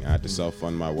funding. I had to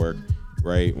self-fund my work,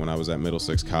 right, when I was at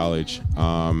Middlesex College,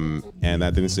 and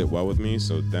that didn't sit well with me.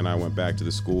 So then I went back to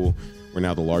the school. We're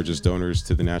now the largest donors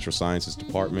to the Natural Sciences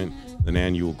Department, an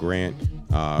annual grant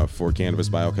for cannabis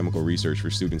biochemical research for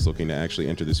students looking to actually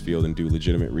enter this field and do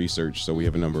legitimate research. So we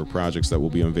have a number of projects that we'll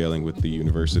be unveiling with the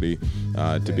university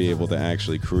to be able to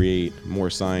actually create more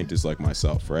scientists like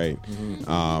myself, right?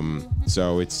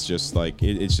 So it's just like,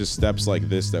 it's just steps like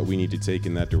this that we need to take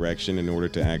in that direction in order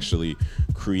to actually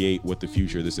create what the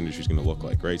future of this industry is going to look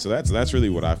like, right? So that's really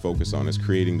what I focus on, is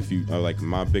creating the future. Like,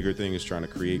 my bigger thing is trying to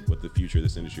create what the future of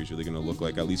this industry is really going to look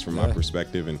like, at least from my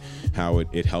perspective, and how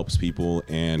it helps people,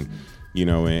 and you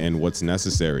know, and what's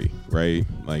necessary, right?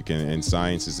 Like, and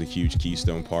science is a huge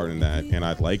keystone part in that, and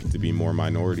I'd like it to be more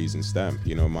minorities in STEM,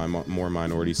 you know, more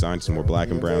minority scientists, more black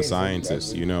and brown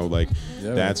scientists, you know, like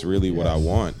that's really what I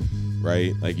want,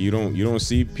 right? Like, you don't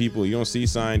see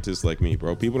scientists like me,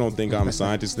 bro. People don't think I'm a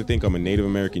scientist. They think I'm a Native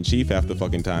American chief half the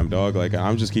fucking time, dog. Like,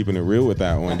 I'm just keeping it real with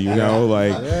that one, you know,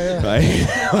 like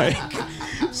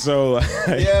so,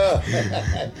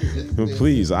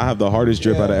 please, I have the hardest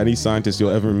drip out of any scientist you'll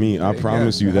ever meet. I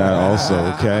promise you that also,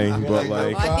 okay? But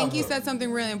like, well, I think you said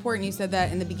something really important. You said that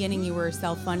in the beginning you were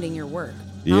self-funding your work.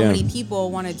 How many people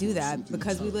want to do that?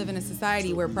 Because we live in a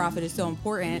society where profit is so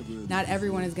important, not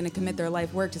everyone is going to commit their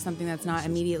life work to something that's not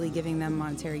immediately giving them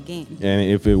monetary gain. And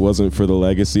if it wasn't for the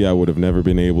legacy, I would have never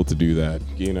been able to do that,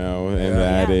 you know? And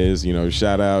that is, you know,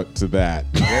 shout out to that.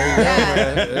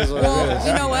 Well,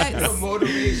 you know what?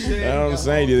 Motivation. You know what I'm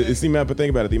saying? It's the amount, but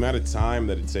think about it, the amount of time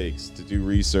that it takes to do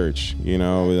research, you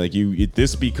know, like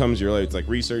this becomes your life. It's like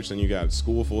research, and you got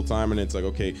school full time, and it's like,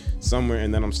 okay, somewhere,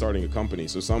 and then I'm starting a company.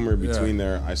 So somewhere between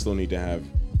there, I still need to have,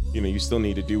 you know, you still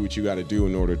need to do what you got to do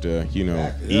in order to, you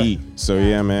know, eat. So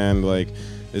yeah, man, like,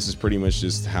 this is pretty much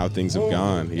just how things have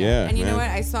gone. Yeah. And you know what?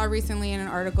 I saw recently in an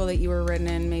article that you were written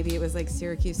in, maybe it was like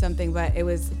Syracuse something, but it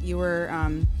was, you were,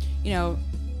 you know,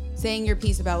 saying your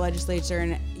piece about legislature,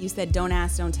 and you said don't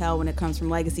ask, don't tell when it comes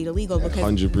from legacy to legal, because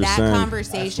 100%. That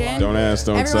conversation, don't ask,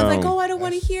 don't everyone's tell. like, oh, I don't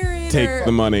want to hear it. Take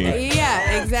the money.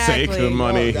 Yeah, exactly. Take the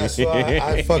money. That's why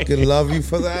I fucking love you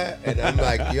for that. And I'm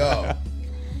like, yo,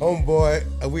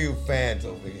 homeboy, we were fans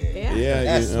over here. Yeah,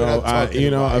 That's what I'm talking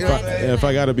about. If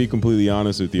I gotta be completely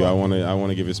honest with you, I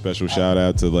wanna give a special shout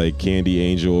out to like Candy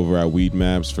Angel over at Weed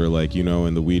Maps for, like, you know,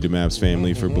 and the Weed Maps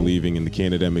family for believing in the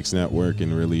Cannademics Network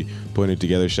and really putting it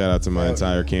together. Shout out to my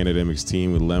entire Cannademics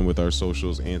team, with Len with our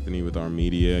socials, Anthony with our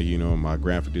media, you know, my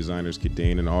graphic designers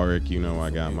Kadane and Arik, you know, I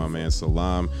got my man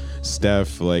Salam,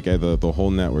 Steph, like the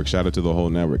whole network. Shout out to the whole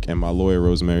network, and my lawyer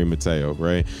Rosemary Mateo,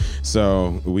 right?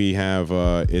 So we have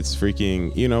it's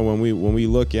freaking, you know, when we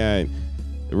look at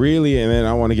really, and then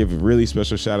I want to give a really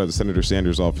special shout out to Senator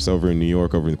Sanders' office over in New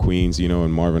York, over in Queens, you know,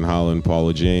 and Marvin Holland,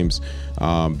 Paula James,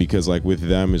 because like with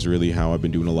them is really how I've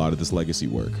been doing a lot of this legacy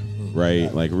work,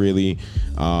 right? Like really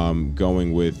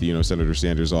going with, Senator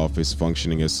Sanders' office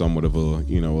functioning as somewhat of a,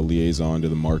 a liaison to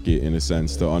the market in a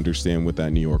sense, to understand what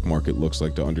that New York market looks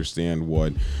like, to understand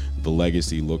what the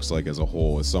legacy looks like as a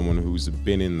whole, as someone who's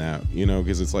been in that,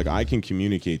 because it's like I can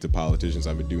communicate to politicians.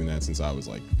 I've been doing that since I was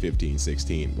like 15,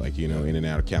 16, like, in and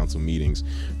out of council meetings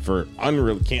for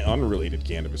unrelated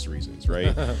cannabis reasons,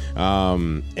 right?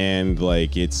 And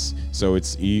like it's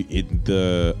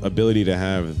the ability to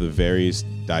have the various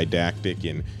didactic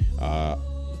and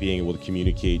being able to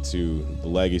communicate to the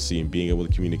legacy and being able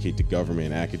to communicate to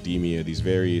government, academia, these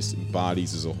various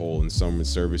bodies as a whole, and someone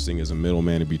servicing as a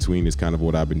middleman in between is kind of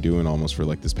what I've been doing almost for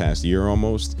like this past year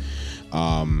almost.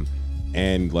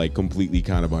 And like completely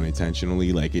kind of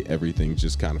unintentionally, like everything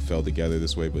just kind of fell together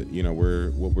this way. But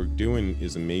what we're doing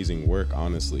is amazing work,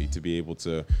 honestly, to be able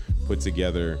to put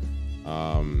together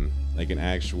like an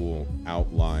actual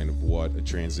outline of what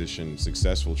a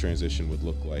successful transition would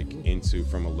look like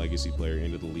from a legacy player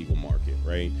into the legal market,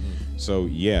 right? So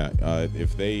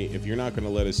if you're not going to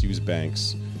let us use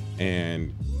banks,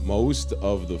 and most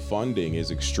of the funding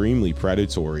is extremely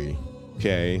predatory,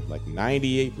 okay, like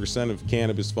 98% of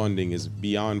cannabis funding is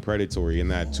beyond predatory,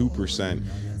 and that 2%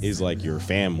 is like your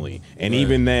family, and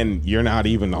even then you're not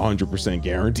even 100%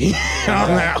 guaranteed on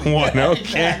that one,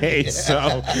 okay?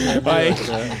 So like,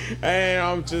 and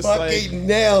I'm just fucking like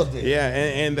nailed it. Yeah,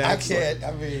 and that's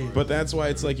but that's why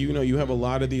it's like, you have a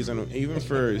lot of these, and even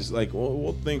for like,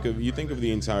 we'll think of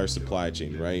the entire supply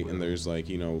chain, right? And there's like,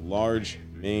 large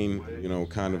main,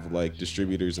 kind of like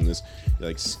distributors in this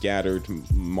like scattered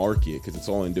market, because it's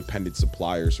all independent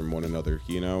suppliers from one another,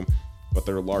 but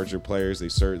they're larger players.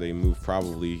 They move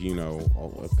probably,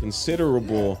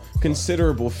 considerable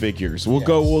figures. We'll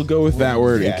go with that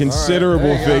word. Yes.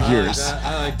 Considerable figures.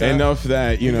 I like that. Enough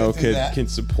that can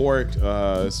support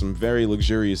some very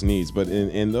luxurious needs. But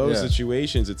in those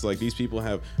situations, it's like these people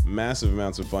have massive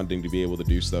amounts of funding to be able to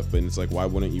do stuff. But it's like, why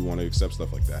wouldn't you want to accept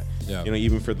stuff like that? Yeah.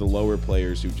 Even for the lower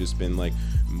players who've just been like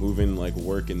moving like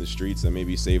work in the streets that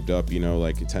maybe saved up,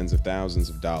 like tens of thousands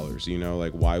of dollars.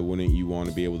 Like, why wouldn't you want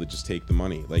to be able to just take the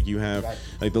money? Like, you have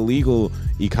like the legal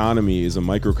economy is a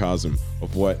microcosm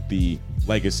of what the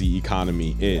legacy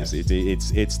economy is.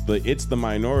 Yes. It's the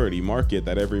minority market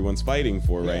that everyone's fighting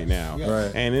for right now. Yes.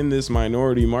 Right. And in this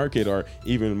minority market are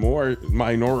even more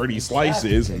minority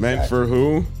slices meant for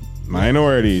who?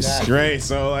 Minorities, right?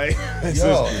 So like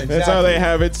that's how they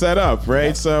have it set up, right?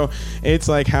 Yeah. So it's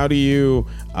like, how do you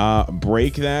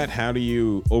break that? How do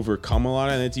you overcome a lot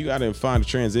of it? You got to find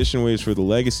transition ways for the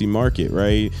legacy market,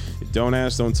 right? Don't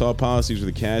ask, don't tell policies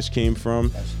where the cash came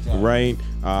from, right?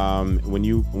 When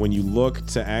you look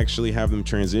to actually have them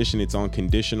transition, it's on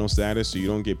conditional status, so you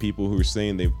don't get people who are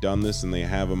saying they've done this and they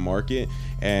have a market,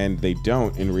 and they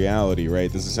don't in reality,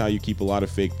 right? This is how you keep a lot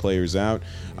of fake players out,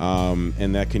 and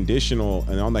on that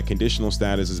conditional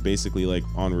status is basically like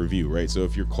on review, right? So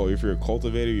if you're a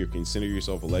cultivator, you consider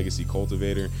yourself a legacy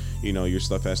cultivator, your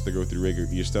stuff has to go through rigor.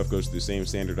 Your stuff goes through the same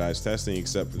standardized testing,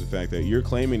 except for the fact that you're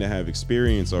claiming to have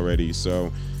experience already.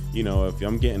 So, if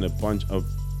I'm getting a bunch of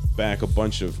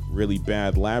really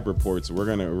bad lab reports, we're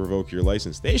gonna revoke your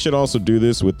license. They should also do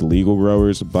this with the legal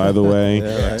growers, by the way,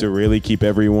 to really keep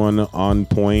everyone on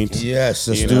point. Yes,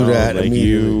 let's do that. Like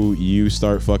you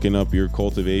start fucking up your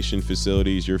cultivation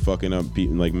facilities, you're fucking up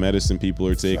like medicine people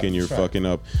are taking, you're fucking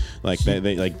up like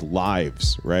they like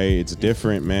lives, right? It's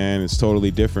different, man. It's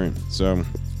totally different. So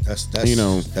that's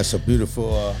that's a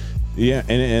beautiful. Yeah,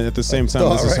 and at the same time,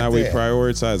 this is how we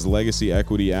prioritize legacy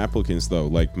equity applicants, though,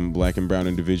 like black and brown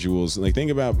individuals. Like,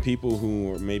 think about people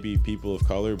who are maybe people of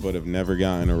color but have never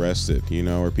gotten arrested,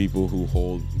 or people who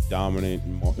hold dominant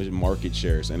market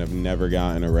shares and have never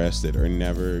gotten arrested, or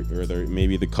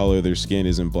maybe the color of their skin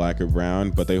isn't black or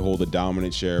brown, but they hold a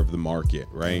dominant share of the market,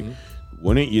 right? Mm-hmm.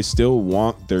 Wouldn't you still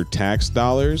want their tax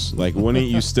dollars? Like, wouldn't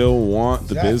you still want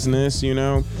the business,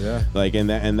 Yeah. Like, and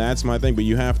that's my thing. But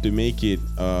you have to make it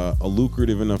a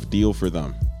lucrative enough deal for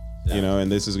them,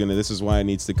 And this is why it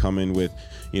needs to come in with,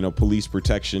 police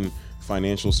protection,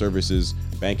 financial services,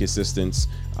 bank assistance,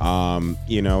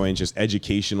 and just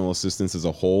educational assistance as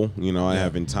a whole. I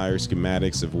have entire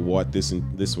schematics of what this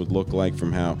would look like,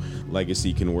 from how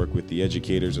legacy can work with the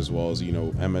educators as well as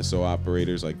MSO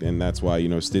operators. Like, and that's why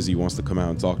Stizzy wants to come out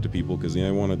and talk to people, because they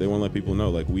want to let people know,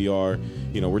 like, we are,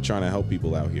 we're trying to help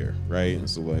people out here, right? And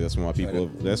so like, that's why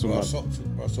people. That's what.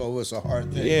 So it's a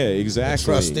hard thing. Yeah,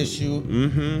 exactly. A trust issue.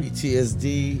 Mm-hmm.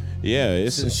 PTSD. Yeah,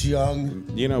 since young.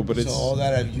 But it's all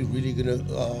that. Are you really gonna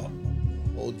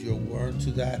hold your word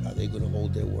to that? Are they going to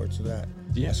hold their word to that?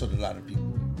 Yeah. That's what a lot of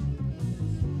people.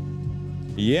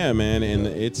 Yeah, man, and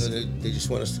it's. They just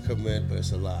want us to come in, but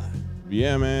it's a lie.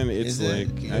 Yeah, man. It's Is like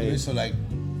it, you know what I mean? So like,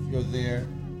 if you're there,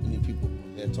 you need people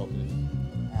there talking to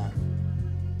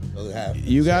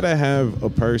you gotta have a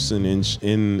person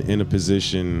in a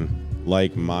position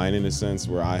like mine, in a sense,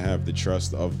 where I have the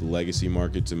trust of the legacy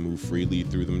market to move freely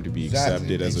through them, to be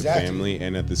accepted as a family,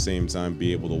 and at the same time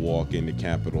be able to walk into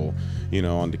Capitol,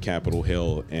 onto Capitol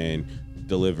Hill and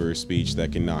deliver a speech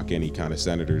that can knock any kind of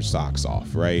senator's socks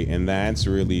off, right? And that's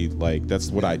really like, that's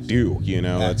what I do,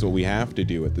 that's what we have to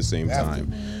do at the same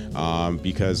time.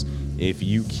 Because if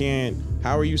you can't,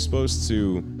 how are you supposed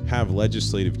to have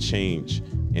legislative change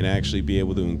and actually be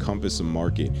able to encompass a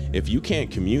market if you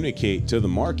can't communicate to the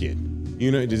market?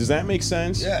 Does that make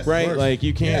sense? Yes, right? Like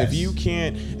you can't, if you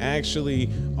can't actually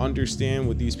understand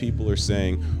what these people are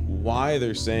saying, why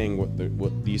they're saying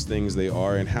what these things they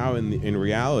are, and how in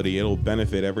reality it'll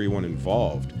benefit everyone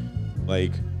involved.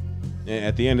 Like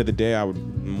at the end of the day, I would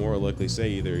more likely say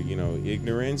either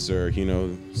ignorance or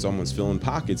someone's filling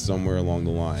pockets somewhere along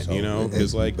the line.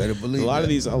 Because like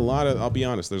I'll be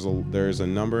honest, there's a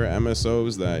number of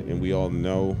MSOs that, and we all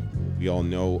know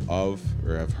of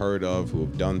or have heard of, who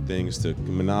have done things to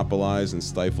monopolize and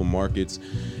stifle markets,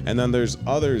 and then there's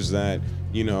others that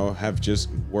have just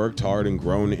worked hard and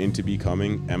grown into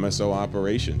becoming MSO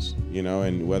operations,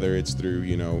 and whether it's through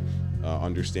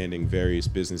understanding various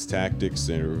business tactics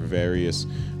or various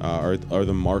or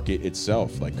the market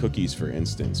itself, like cookies, for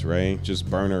instance, right? Just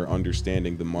Berner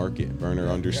understanding the market,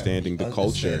 understanding the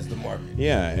culture. The market.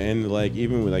 Yeah, and like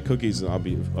even with like cookies, I'll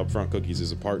be upfront. Cookies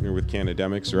is a partner with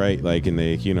Cannademics, right? Like, and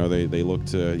they they look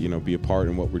to be a part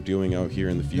in what we're doing out here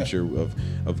in the future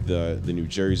of the New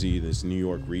Jersey, this New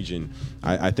York region.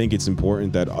 I think it's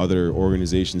important that other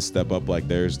organizations step up like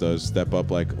theirs does, step up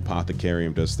like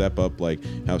Apothecarium does, step up like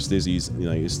how Stizzy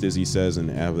says and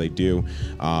how they do.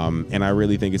 And I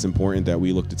really think it's important that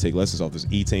we look to take lessons off this.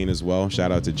 Etain as well.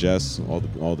 Shout out to Jess, all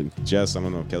the Jess. I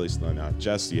don't know if Kelly's still not.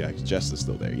 Jess, yeah, Jess is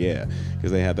still there. Yeah,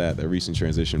 because they had that recent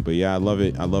transition. But yeah, I love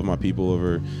it. I love my people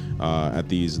over at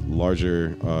these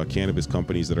larger cannabis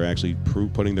companies that are actually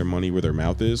putting their money where their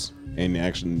mouth is, and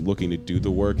actually looking to do the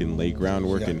work and lay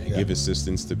groundwork and give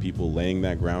assistance to people laying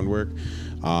that groundwork.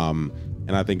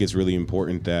 And I think it's really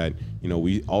important that,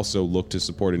 we also look to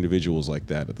support individuals like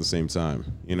that at the same time,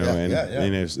 and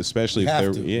especially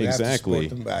if they're,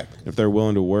 exactly, if they're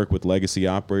willing to work with legacy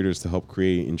operators to help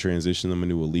create and transition them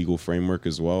into a legal framework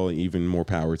as well, even more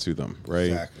power to them,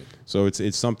 right? Exactly. So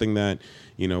it's something that,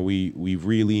 we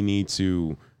really need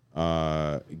to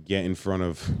get in front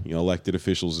of elected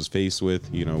officials' face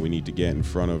with. We need to get in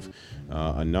front of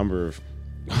a number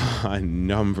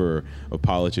of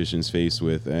politicians faced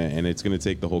with, and it's going to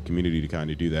take the whole community to kind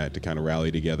of do that, to kind of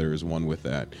rally together as one with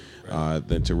that,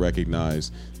 then to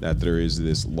recognize that there is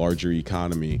this larger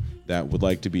economy that would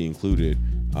like to be included,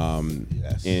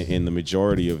 and the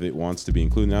majority of it wants to be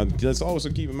included. Now, let's also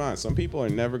keep in mind, some people are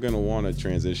never going to want to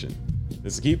transition.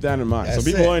 Let's keep that in mind. Some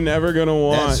people are never going to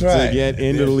want to get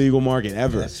into the legal market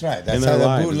ever. That's right. That's how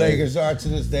the bootleggers are to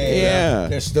this day. Yeah.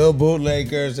 They're still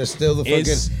bootleggers. They're still the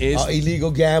fucking illegal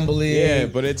gambling. Yeah,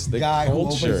 but it's the guy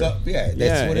culture. Who opens up. Yeah,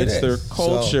 that's what it is. It's their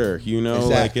culture, Exactly.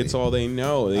 like it's all they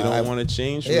know. They don't want to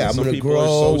change from it. Some gonna people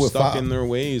grow are so stuck in their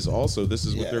ways also. This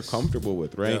is what they're comfortable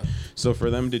with, right? Yeah. So for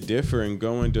them to differ and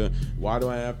go into, why do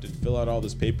I have to fill out all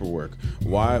this paperwork?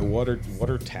 Why? What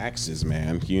are taxes,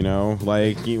 man?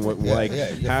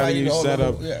 How do you set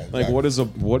up like what is a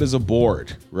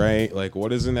board, right? Like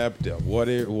what is an EBITDA?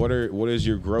 What is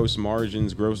your gross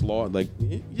margins, gross law? Like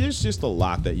there's just a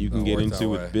lot that you can get into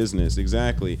with business.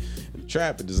 Exactly.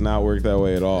 Trap, it does not work that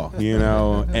way at all,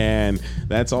 and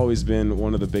that's always been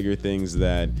one of the bigger things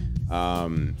that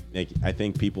I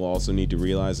think people also need to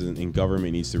realize, and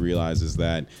government needs to realize, is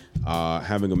that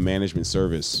having a management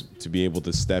service to be able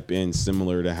to step in,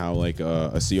 similar to how like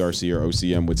a CRC or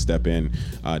OCM would step in,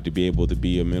 to be able to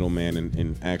be a middleman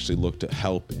and actually look to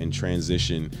help and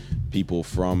transition people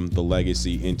from the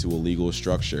legacy into a legal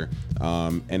structure.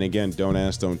 And again, don't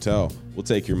ask, don't tell. We'll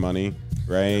take your money.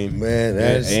 Right, man.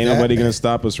 Ain't nobody gonna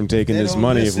stop us from taking this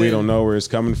money if we don't know where it's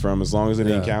coming from. As long as it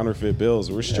ain't counterfeit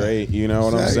bills, we're straight. You know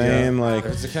what I'm saying? Like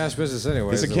it's a cash business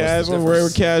anyway. It's a cash. We're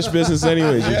a cash business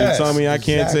anyways. You just tell me I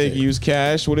can't use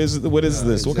cash. What is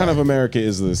this? What kind of America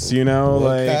is this? What kind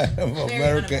of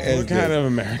America is what kind of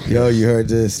America? Yo, you heard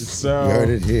this? So, you heard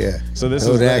it here. So this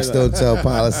is ask, don't tell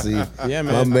policy. Yeah,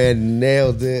 man. My man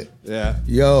nailed it. Yeah.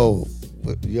 Yo.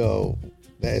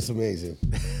 That's amazing.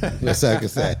 That's all I can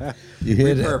say. You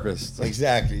hit repurposed.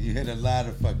 Exactly. You hit a lot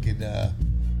of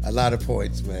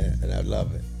points, man, and I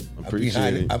love it.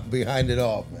 Appreciate it. I'm behind it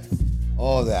all, man.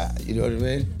 All that. You know what I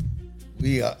mean?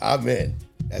 I'm in.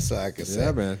 That's all I can say.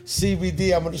 Yeah, man.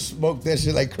 CBD, I'm gonna smoke that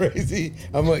shit like crazy.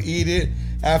 I'm gonna eat it.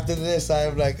 After this, I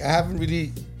haven't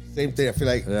really, same thing. I feel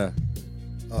like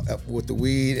with the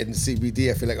weed and the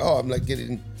CBD, I feel like, I'm like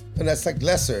getting, and that's like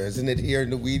lesser, isn't it, here in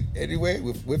the weed anyway,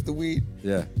 with the weed?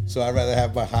 Yeah. So I'd rather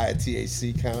have my higher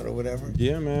THC count or whatever.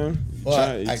 Yeah, man.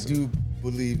 But I do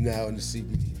believe now in the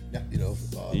CBD. You know,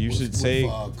 you should take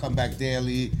Come Back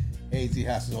Daily, AZ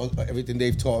Hassel, everything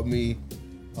they've taught me.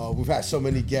 We've had so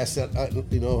many guests,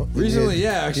 you know. Recently,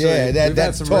 actually. Yeah,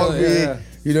 that's taught me. Yeah.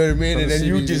 You know what I mean? From And the then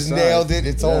you CBD just side. nailed it.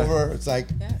 It's over. It's like.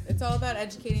 Yeah, it's all about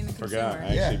educating the consumer. Forgot.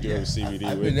 I actually do have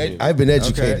CBD with me. I've been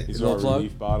educated. Okay. These are our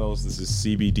relief bottles. This is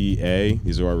CBDA.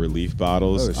 These are our relief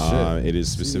bottles. Oh, shit. It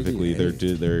is specifically they're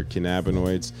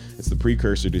cannabinoids. It's the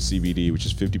precursor to CBD, which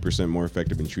is 50% more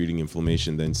effective in treating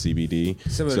inflammation than CBD.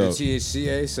 Similar to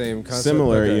THCA, same concept.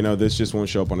 Similar, Okay. you know, this just won't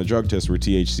show up on a drug test where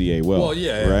THCA will. Well,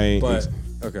 yeah, right. But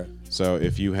okay. So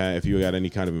if you got any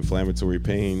kind of inflammatory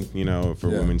pain, you know, for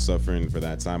women suffering for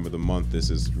that time of the month, this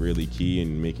is really key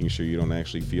in making sure you don't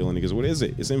actually feel any. Because what is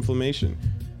it? It's inflammation,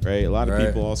 right? A lot of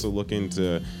people also looking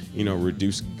to, you know,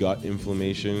 reduce gut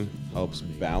inflammation, helps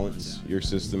balance your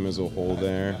system as a whole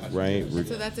there, right?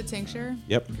 So that's a tincture?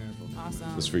 Yep. Awesome.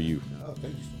 That's for you. Oh,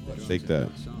 thank you so much. Take that,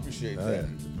 Appreciate that.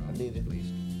 I need it.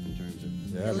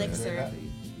 Yeah, Elixir.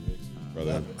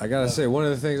 brother. I gotta say, one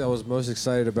of the things I was most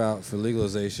excited about for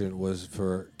legalization was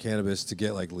for cannabis to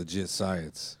get like legit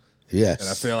science. Yes. And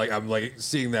I feel like I'm like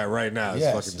seeing that right now. It's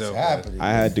yes, fucking dope. it's Man. happening.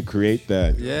 I had to create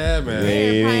that. Yeah, man.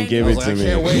 They didn't give I it was to like, me. I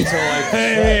can't wait till like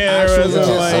there actual wasn't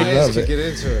legit like- science to get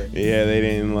into it. Yeah, they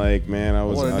didn't like, man. I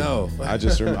wanna know. I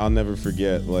just, I'll never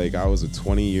forget. Like, I was a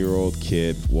 20-year-old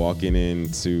kid walking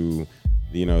into,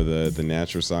 you know, the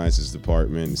natural sciences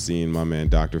department, and seeing my man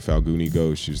Dr. Falguni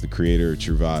Ghosh, who's the creator of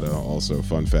Truvada. Also,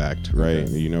 fun fact, right?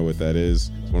 Okay. You know what that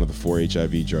is? It's one of the 4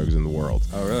 HIV drugs in the world.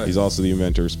 Oh, really? He's also the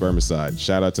inventor of spermicide.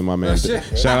 Shout out to my man. shit.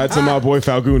 Shout out to my boy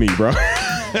Falguni, bro.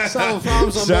 Solving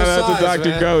problems on Shout both out to sides, Dr.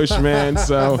 man. Ghosh, man.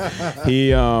 So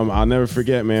he, I'll never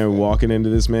forget, man, walking into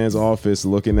this man's office,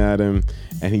 looking at him,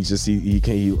 and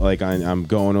he like, I'm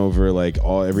going over like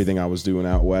everything I was doing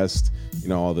out west, you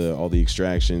know, all the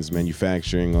extractions,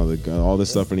 manufacturing, all this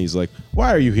stuff, and he's like,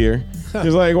 "Why are you here?"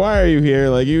 He's like, "Why are you here?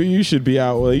 Like, you should be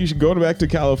out. Well, you should go back to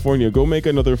California, go make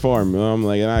another farm." And I'm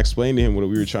like, and I explained to him what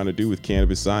we were trying to do with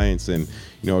cannabis science and,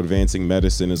 you know, advancing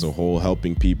medicine as a whole,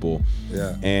 helping people.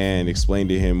 Yeah. And explained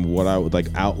to him what I would like,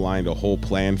 outlined a whole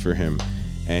plan for him,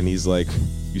 and he's like,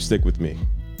 "You stick with me."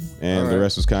 And the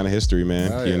rest was kind of history,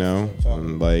 man. Oh, you yeah. know,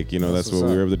 and like, you know, that's what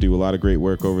what's we were up. able to do. A lot of great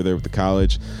work over there with the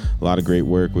college, a lot of great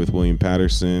work with William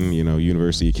Patterson, you know,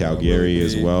 University of Calgary Willie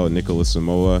as B. well, Nicholas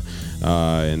Samoa,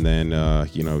 and then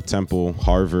you know, Temple,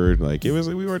 Harvard. Like, it was,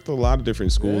 we worked at a lot of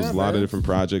different schools, Yeah, a lot man. of different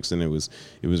projects, and it was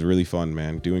really fun,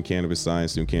 man. Doing cannabis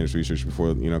science, doing cannabis research before,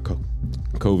 you know,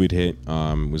 COVID hit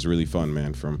was really fun,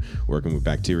 man. From working with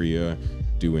bacteria,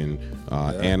 doing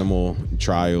animal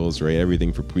trials, right?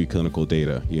 Everything for preclinical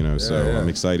data, you know. So yeah. I'm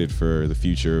excited for the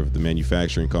future of the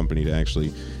manufacturing company to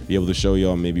actually be able to show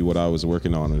y'all maybe what I was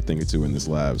working on a thing or two in this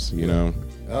labs, you know.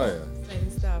 Oh yeah.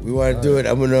 Exciting stuff. We want to do it.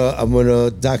 I'm gonna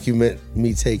document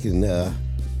me taking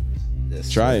this.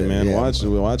 Try it, man. Yeah.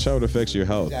 Watch how it affects your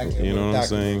health. Exactly. You know what I'm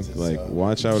saying? Document it, Like, so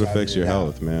watch how it try affects it your out.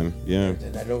 health, man. Yeah.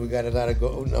 And I know we got a lot of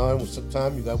going on with some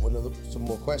time. You got some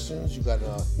more questions. You got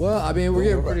Well, I mean, we're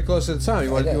getting pretty close to the time.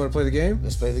 You want to play the game?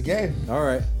 let's play the game. All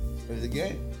right. Let's play the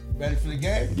game. Ready for the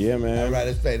game? Yeah, man. All right,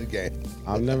 let's play the game.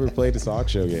 I've never played a talk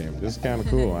show game. This is kind of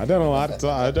cool. I've done a lot of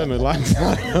talk.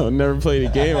 I've never played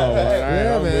a game. I'm like, all right,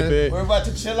 Yeah, I'm man. with it. We're about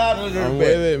to chill out a little I'm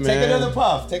bit. with it, Take man. another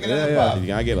puff. Take another yeah. puff. Can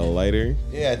I get a lighter?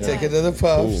 Yeah, take another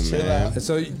puff. Cool, chill man. out. And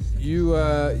so you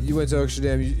went to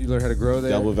Amsterdam. You learned how to grow there.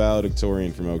 Double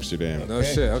valedictorian from Amsterdam. No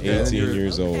shit. Okay. And 18 you're-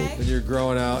 years old. And you're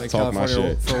growing out in Talk my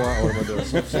California shit. for a while. What am I doing?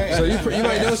 So you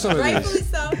might know some of Rightfully these.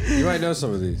 so. You might know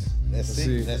some of these. Let's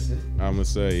see. Let's see. I'm gonna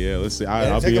say, yeah. Let's see. Let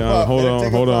him I'll take be a on. puff. Hold Let him on.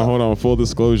 take a Hold on. puff. Hold on. Full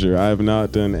disclosure: I have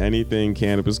not done anything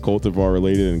cannabis cultivar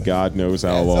related, and God knows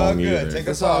how That's all long good. either. Take a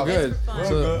That's all puff. good. We're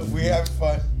So good. We have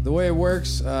fun. the way it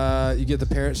works, you get the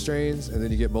parent strains, and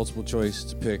then you get multiple choice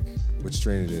to pick which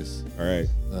strain it is. All right.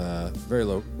 Very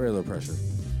low pressure.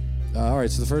 All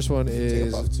right. So the first one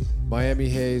is puff, too. Miami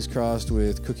Haze crossed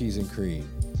with cookies and cream.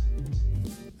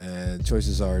 And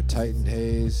choices are Titan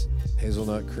Haze,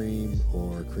 hazelnut cream,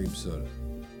 or cream soda.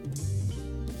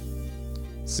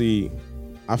 See,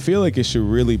 I feel like it should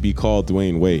really be called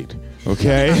Dwayne Wade.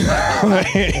 Okay.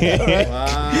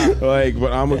 like,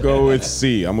 but I'm gonna go with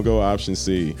C. I'm gonna go option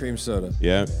C. Cream soda.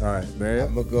 Yeah. All right, Mario.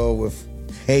 I'm gonna go with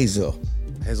Hazel.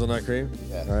 Hazelnut cream.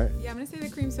 Yeah. All right. Yeah, I'm gonna say the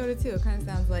cream soda too. It kind of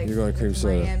sounds like You're going cream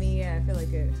soda. Miami. Yeah, I feel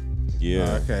like it.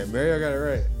 Yeah. Okay, Mario got it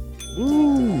right.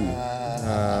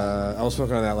 I was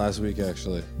smoking on that last week,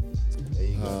 actually. There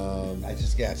you go. I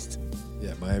just guessed.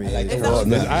 Yeah, Miami. I like Haze. the roll.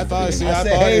 No, I thought it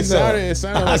Hazel.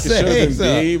 sounded like it should have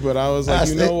been B, but I was like,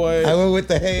 you know what? I went with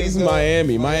the This is Hazel.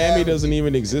 Miami. Miami doesn't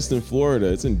even exist in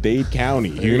Florida. It's in Dade County,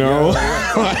 you know?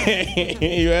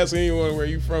 You ask anyone where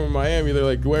you from in Miami, they're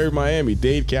like, where in Miami?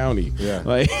 Dade County. Yeah.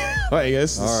 Like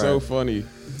this is All so right. funny.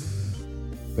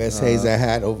 Best haze I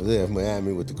had over there in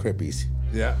Miami with the Crippies.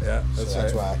 Yeah, So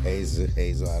that's why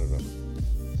Hazel, I don't know.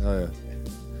 Oh yeah.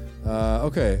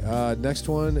 Okay. Next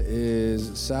one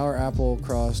is sour apple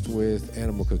crossed with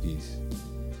animal cookies,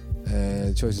 and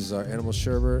the choices are animal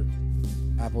sherbet,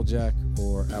 applejack,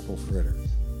 or apple fritter.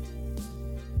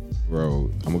 Bro,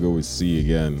 I'm gonna go with C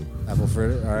again. Apple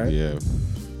fritter. All right. Yeah.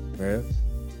 Right.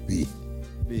 B.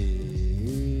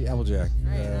 B. Applejack.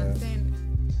 All right, I'm saying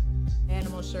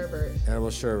animal sherbet. Animal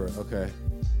sherbet. Okay.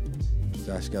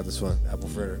 Josh got this one. Apple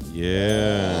fritter.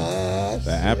 Yeah.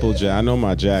 The Applejack. I know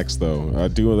my jacks though. I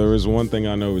do. There is one thing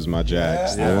I know is my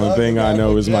jacks. Yeah. The one thing I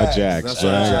know is my jacks. That's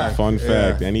Jack. my jack. Fun Yeah.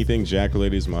 fact. Anything Jack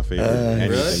related is my favorite. Anything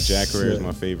Really? Jack related is Shit.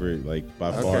 my favorite. Like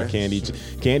by far. Okay.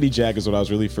 Candy Jack is what I was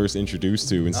really first introduced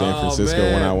to in San Oh, Francisco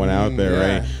when I man. went out there.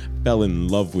 Yeah. Right. Fell in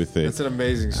love with it. That's an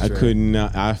amazing I strain. could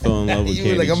not. I fell in love with You were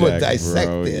Candy like, I'm gonna Jack, dissect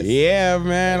bro. this. Yeah,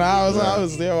 man. I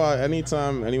was there.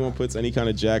 Anytime anyone puts any kind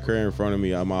of Jack Crayer in front of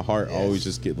me, my heart always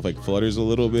just get like flutters a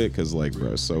little bit because like,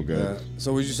 bro, it's so good. Yeah.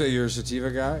 So would you say you're a sativa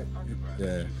guy?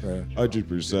 Yeah. Right.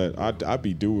 100%. I'd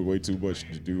be doing way too much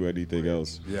to do anything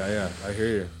else. Yeah. I hear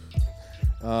you.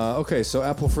 Okay, so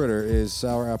apple fritter is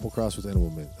sour apple crossed with animal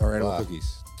mint or animal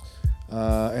cookies.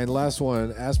 And last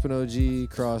one, Aspen OG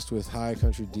crossed with High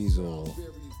Country Diesel.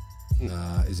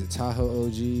 Is it Tahoe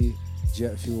OG,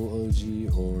 Jet Fuel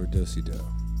OG, or Do-Si Do?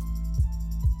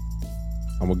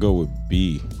 I'm gonna go with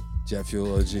B. Jet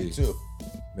Fuel OG. Me too.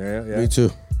 Yeah. Me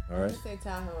too. All right. Say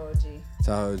Tahoe OG.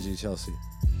 Tahoe OG, Chelsea.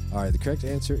 All right, the correct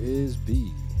answer is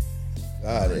B.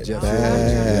 Got it. Jet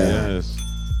Bad. Yes.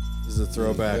 This is a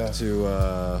throwback Yeah. to,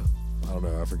 I don't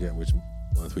know, I forget which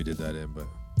month we did that in, but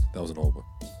that was an old one.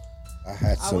 I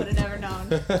had I some. would have never known.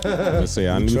 Let's say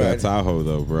I knew tried that it. Tahoe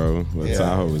though, bro. But Yeah.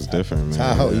 Tahoe was different, man.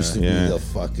 Tahoe used to be Yeah. the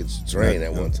fucking strain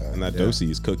at one time. And that Dosey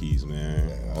is cookies,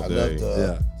 man. All I day. love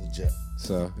the jet.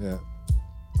 So, yeah.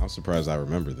 I'm surprised I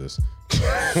remember this.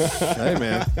 Hey,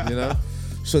 man, you know,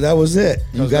 So that was it.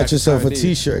 You Goes back got to yourself a time to eat.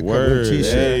 T-shirt. Word.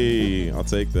 T-shirt. Hey, I'll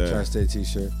take that. Tri-State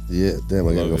t-shirt. Yeah, damn,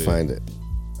 I gotta Love go it. find it.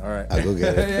 All right. I'll go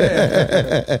get it.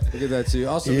 yeah. Look at that too.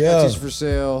 Also, we got Yeah. t-shirts for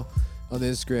sale on the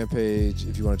Instagram page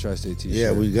if you want to try to stay t-shirt.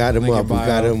 Yeah, we got him Link in up. We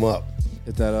got bio. him up.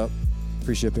 Hit that up.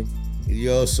 Free shipping.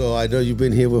 Yo, so I know you've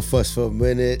been here with us for a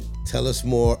minute. Tell us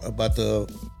more about the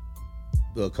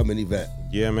coming event.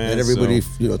 Yeah, man. Let everybody,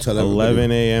 so, tell everybody.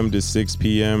 11 a.m. to 6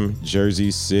 p.m. Jersey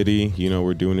City. You know,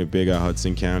 we're doing it big at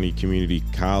Hudson County Community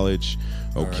College.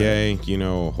 Okay, you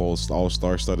know, a whole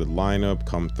all-star studded lineup.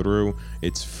 Come through.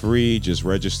 It's free. Just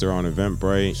register on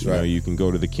Eventbrite. You know, right. you can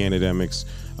go to the Cannademics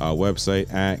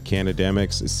website at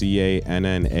Cannademics,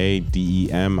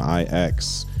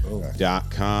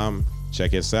 CANNADEMIX.com.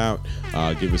 Check us out.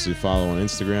 Give us a follow on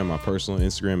Instagram. My personal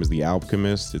Instagram is The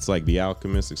Alchemist. It's like The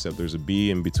Alchemist, except there's a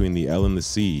B in between the L and the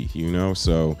C, you know?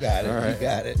 So, Got it. You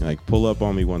got it. like, pull up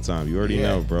on me one time. You already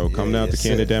know, bro. Come down to yes,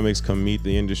 sir. Cannademics. Come meet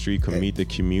the industry. Come meet the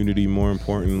community, more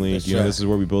importantly. That's You know, right. this is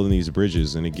where we're building these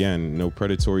bridges. And again, no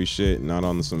predatory shit. Not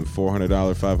on some $400,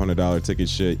 $500 ticket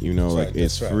shit. You know, That's like, right,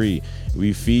 it's that's right. free.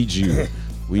 We feed you.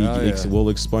 We'll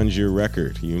expunge your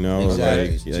record, you know?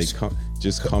 Exactly.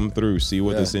 Just come through, see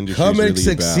what this industry Come is and really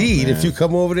succeed. about, If you man.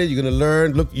 come over there, you're gonna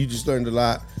learn. Look, you just learned a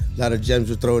lot of gems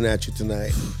were thrown at you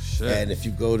tonight. Shit. And if you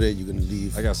go there, you're gonna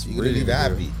leave. I got some You're gonna reading leave to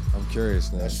do. happy. I'm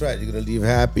curious now. That's right. You're gonna leave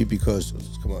happy because,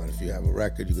 come on, if you have a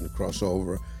record, you're gonna cross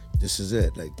over. This is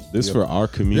it. Like This you for know, our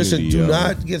community. Listen, do yo.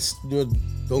 not get.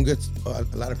 Don't get. A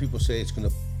lot of people say it's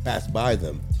gonna pass by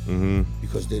them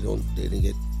because they didn't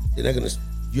get. They're not gonna.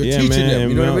 You're teaching them.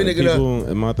 You know what I mean? They're gonna.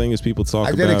 And my thing is, people talk I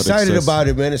about. get excited access- about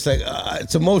it, man. It's like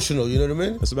it's emotional. You know what I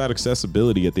mean? It's about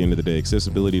accessibility at the end of the day.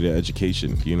 Accessibility to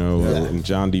education. You know, Yeah. and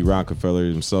John D. Rockefeller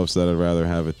himself said, "I'd rather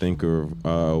have a thinker.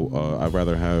 I'd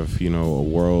rather have a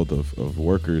world of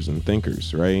workers and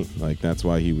thinkers." Right? Like that's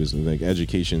why he was like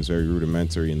education is very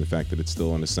rudimentary in the fact that it's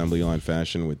still an assembly line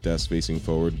fashion with desks facing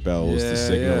forward, bells to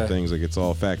signal things. Like it's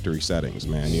all factory settings,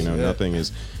 man. You know, nothing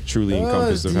is truly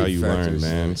encompassed of how deep you learn, factory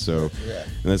man. So.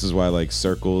 And this is why like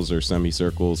circles or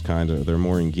semicircles they're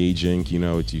more engaging, you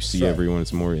know, you see Right. everyone,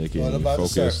 it's more like All about the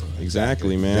focused. circle.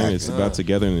 Exactly, man. Exactly. It's about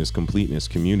togetherness, completeness,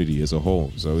 community as a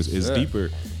whole. So it's deeper.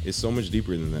 It's so much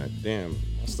deeper than that. Damn,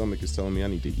 My stomach is telling me I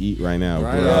need to eat right now,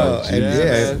 Right bro. on. And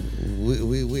Yeah,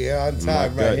 we are on My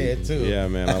time right gut- here too. Yeah,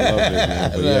 man, I love it,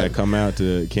 man. But yeah, come out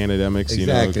to Canademics,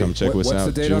 Exactly. come check us What's out.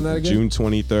 the date on that again? June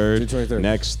 23rd. June 23rd.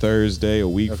 Next Thursday, a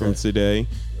week from Okay. today.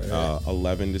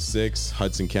 11 to 6,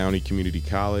 Hudson County Community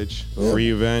College.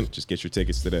 Free event. Just get your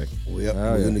tickets today. Yep,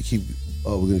 Oh, we're yeah.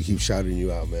 gonna keep shouting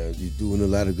you out, man. You're doing a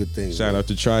lot of good things. Shout out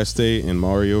to Tri-State and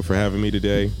Mario for having me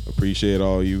today. Appreciate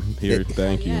all you here.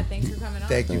 Thank you. Yeah, thanks for coming on.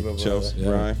 Thank you, Thank my you, brother. Chelsea. Yeah.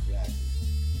 Brian.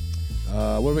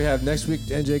 What do we have next week?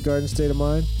 NJ Garden State of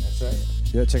Mind. That's right.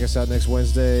 Yeah, check us out next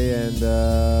Wednesday, and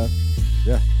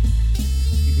yeah.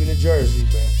 Keep it in Jersey,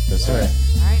 man. That's right.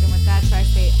 All right, and with that,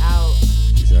 Tri-State out.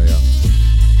 Peace out, y'all.